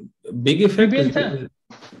a big effect?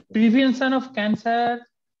 Prevention of cancer,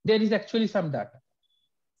 there is actually some data.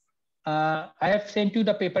 I have sent you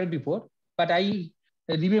the paper before, but I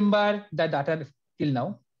remember the data till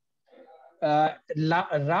now.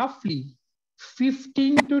 Roughly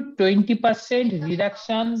 15 to 20%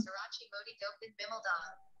 reduction.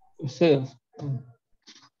 So,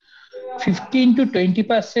 15 to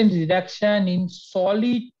 20% reduction in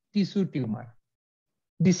solid tissue tumor.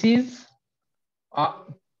 This is a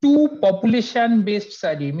two population-based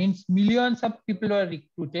study, means millions of people are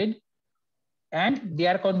recruited, and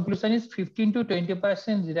their conclusion is 15 to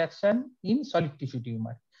 20% reduction in solid tissue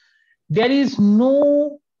tumor. There is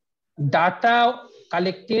no data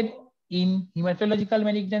collected in hematological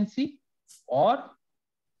malignancy or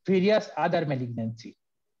various other malignancy.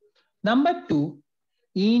 Number 2,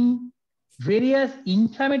 in various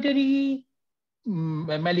inflammatory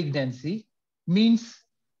malignancy, means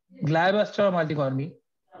glioblastoma multiforme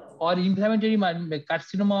or inflammatory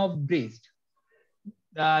carcinoma of breast,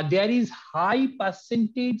 there is high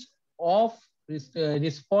percentage of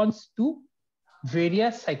response to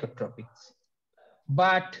various psychotropics.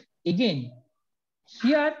 But again,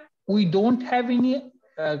 here we don't have any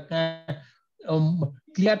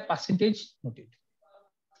clear percentage noted.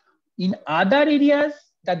 In other areas,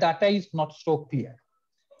 the data is not so clear.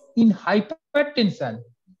 In hypertension,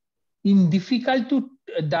 in difficult to,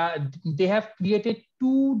 they have created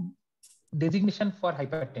two designations for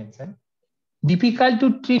hypertension. Difficult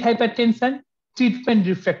to treat hypertension, treatment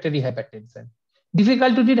refractory hypertension.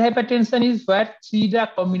 Difficult to treat hypertension is where 3-drug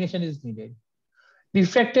combination is needed.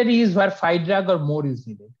 Refractory is where 5-drug or more is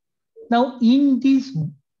needed. Now, in these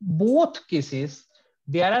both cases,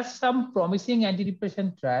 there are some promising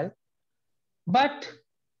antidepressant trials, but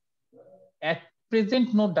at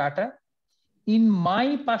present, no data. In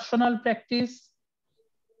my personal practice,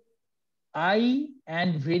 I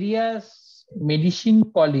and various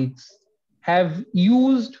medicine colleagues have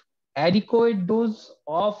used adequate dose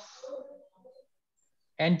of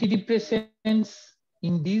antidepressants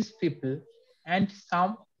in these people, and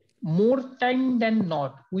some more time than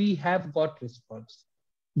not, we have got response.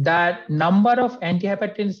 The number of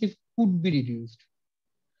antihypertensive could be reduced.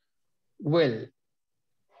 Well,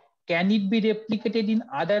 can it be replicated in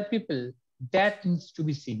other people? That needs to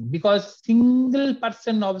be seen, because single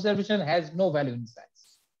person observation has no value in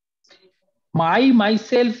science.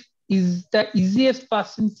 Myself is the easiest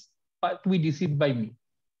person to be deceived by me.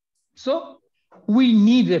 So we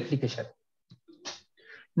need replication.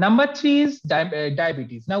 Number 3 is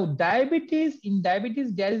diabetes. Now, in diabetes,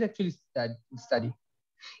 there is actually study.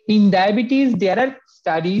 In diabetes, there are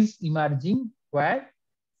studies emerging where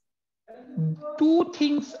two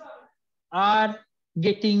things are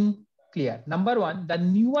getting clear. Number 1, the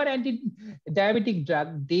newer anti-diabetic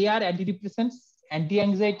drug, they are antidepressants,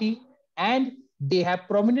 anti-anxiety, and they have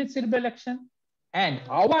prominent cerebral action. And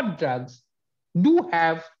our drugs do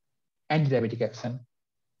have anti-diabetic action.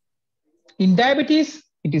 In diabetes,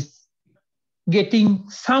 it is getting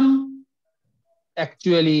some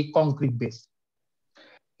actually concrete base.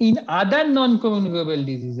 In other non-communicable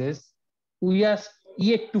diseases, we are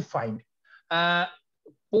yet to find.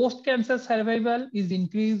 Post-cancer survival is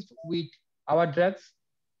increased with our drugs,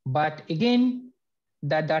 but again,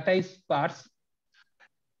 the data is sparse.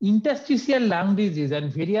 Interstitial lung disease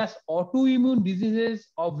and various autoimmune diseases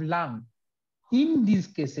of lung, in these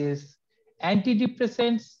cases,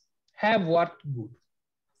 antidepressants have worked good.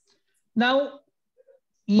 Now,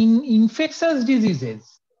 in infectious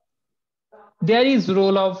diseases, there is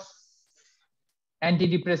role of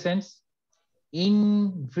antidepressants.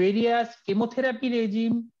 In various chemotherapy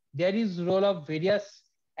regime, there is role of various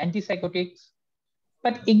antipsychotics.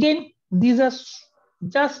 But again, these are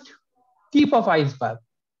just tip of iceberg.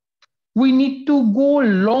 We need to go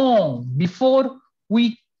long before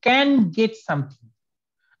we can get something.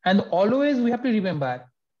 And always we have to remember,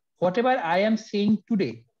 whatever I am saying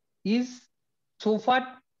today is so far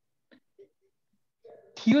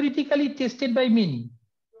theoretically tested by many,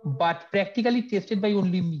 but practically tested by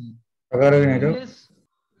only me.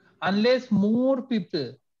 Unless more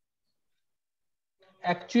people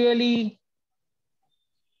actually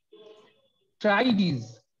try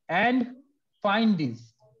this and find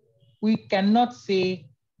this, we cannot say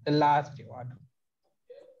the last word.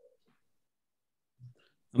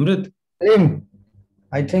 Amrit,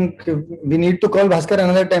 I think we need to call Bhaskar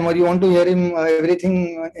another time, or you want to hear him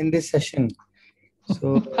everything in this session.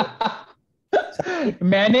 So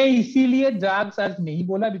मैंने इसीलिए drug search नहीं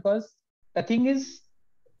बोला, because the thing is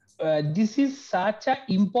this is such a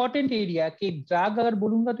important area कि drug अगर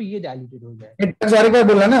बोलूंगा तो ये diluted हो जाए. सारे का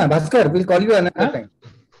बोला ना Bhaskar, we'll call you another time.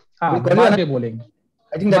 हाँ, बाद में बोलेंगे.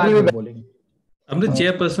 I think that will be बोलेंगे. Amrit,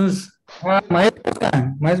 chairpersons.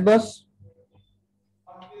 Mahesh boss.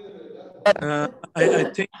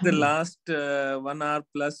 I think the last 1 hour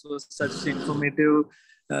plus was such informative,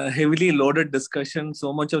 heavily loaded discussion,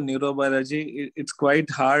 so much of neurobiology. It's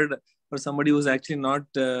quite hard for somebody who's actually not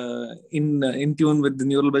in tune with the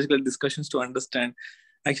neurobiological discussions to understand.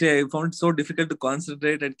 Actually, I found it so difficult to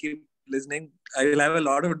concentrate and keep listening. I will have a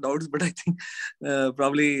lot of doubts, but I think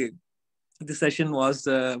probably this session was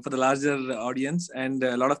for the larger audience, and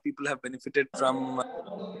a lot of people have benefited from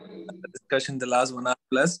the discussion the last 1 hour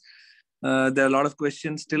plus. There are a lot of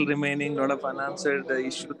questions still remaining, a lot of unanswered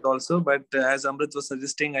issues also. But as Amrit was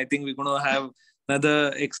suggesting, I think we're going to have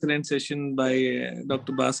another excellent session by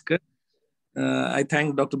Dr. Bhaskar. I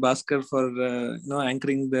thank Dr. Bhaskar for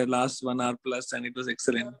anchoring the last 1 hour plus, and it was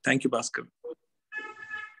excellent. Thank you, Bhaskar.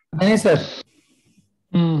 Yes, sir.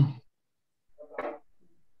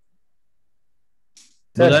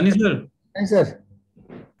 Badani sir. Yes, sir.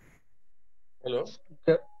 Hello.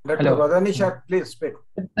 Dr. Badani sir, please speak.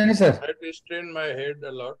 Yes, sir. I had to strain my head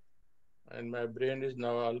a lot, and my brain is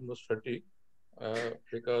now almost fatigued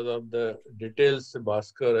because of the details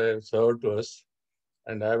Bhaskar has served to us,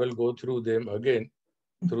 and I will go through them again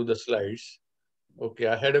through the slides. Okay,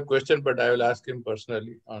 I had a question, but I will ask him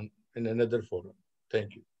personally in another forum.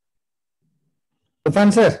 Thank you.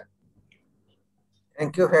 Tufan sir.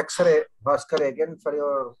 Thank you, Bhaskar, again for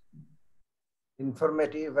your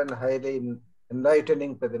informative and highly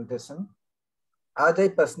enlightening presentation. As I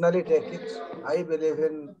personally take it, I believe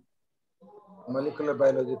in molecular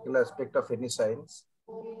biological aspect of any science.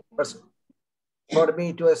 But for me,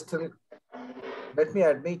 it was still, let me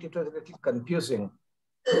admit, it was a little confusing.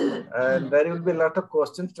 And there will be a lot of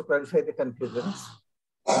questions to clarify the confusions.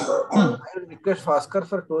 I will request Bhaskar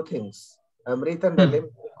for two things. Amrit and Alim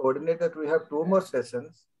coordinate that we have 2 more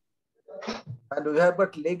sessions. And we have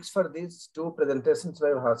got links for these 2 presentations by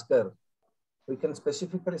Bhaskar. We can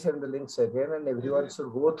specifically send the links again, and everyone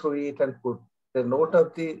should go through it and put the note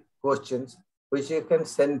of the questions, which you can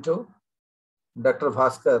send to Dr.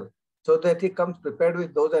 Bhaskar, so that he comes prepared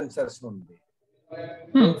with those answers only.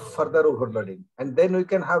 No further overloading. And then we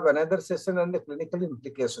can have another session on the clinical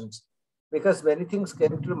implications, because many things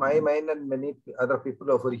came to my mind and many other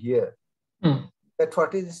people over here. That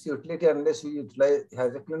what is its utility unless we utilize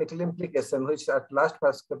has a clinical implication, which at last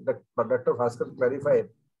Dr. Bhaskar clarified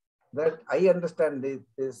that I understand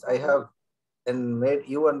this, I have and made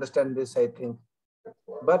you understand this, I think,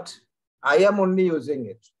 but I am only using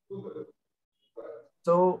it.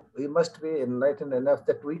 So we must be enlightened enough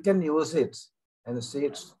that we can use it and see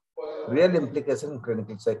its real implication in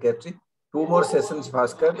clinical psychiatry. 2 more sessions,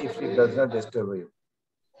 Bhaskar, if it does not disturb you.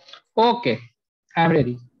 Okay, I'm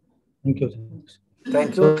ready. Thank you.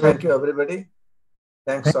 Thank you. Thank you, everybody.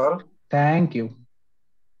 Thanks all. Thank you.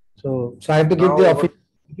 So I have to give the office.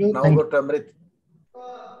 Now go to Amrit.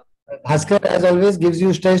 Bhaskar, as always, gives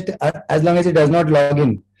you stress as long as he does not log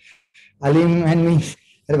in. Alim and me.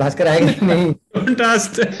 Bhaskar आएगा नहीं. Don't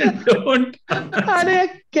ask that. Don't. अरे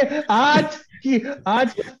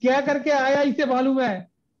आज क्या करके आया इसे मालूम है.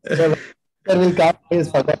 Bhaskar will come. He's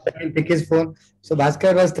forgotten. He'll pick his phone. So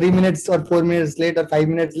Bhaskar was 3 minutes or 4 minutes late or 5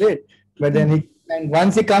 minutes late. But then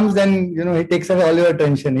once he comes, then he takes away all your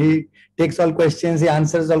attention. He takes all questions. He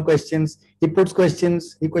answers all questions. He puts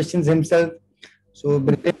questions. He questions himself. So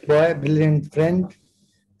brilliant boy, brilliant friend.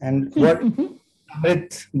 And what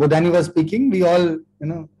Amrit Bodani was speaking, we all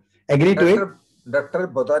agree to it. Dr.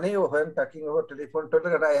 Bodani, when talking about telephone, told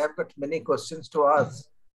her I have got many questions to ask.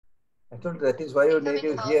 I told that is why you need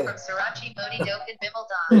you here.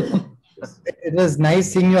 It was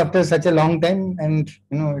nice seeing you after such a long time, and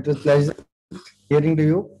it was pleasure hearing to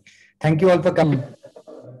you. Thank you all for coming.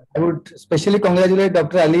 I would especially congratulate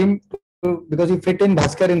Dr. Alim because you fit in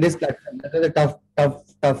Bhaskar in this platform. That was a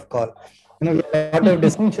tough call. We had a lot of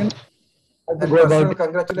discussion. And personal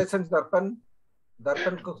congratulations, Darpan.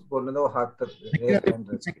 Darpan ko bolno hat.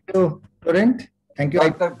 Thank you, Laurent. Thank you.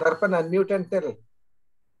 Darpan, unmute and tell.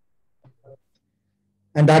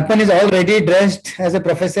 And Darpan is already dressed as a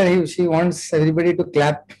professor. She wants everybody to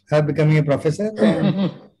clap her becoming a professor.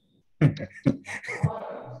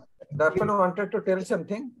 Darpan wanted to tell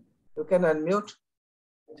something. You can unmute.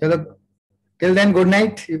 Chalo. Till then, good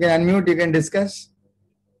night. You can unmute. You can discuss.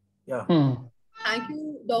 Yeah. Thank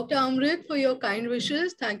you, Dr. Amrit, for your kind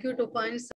wishes. Thank you to find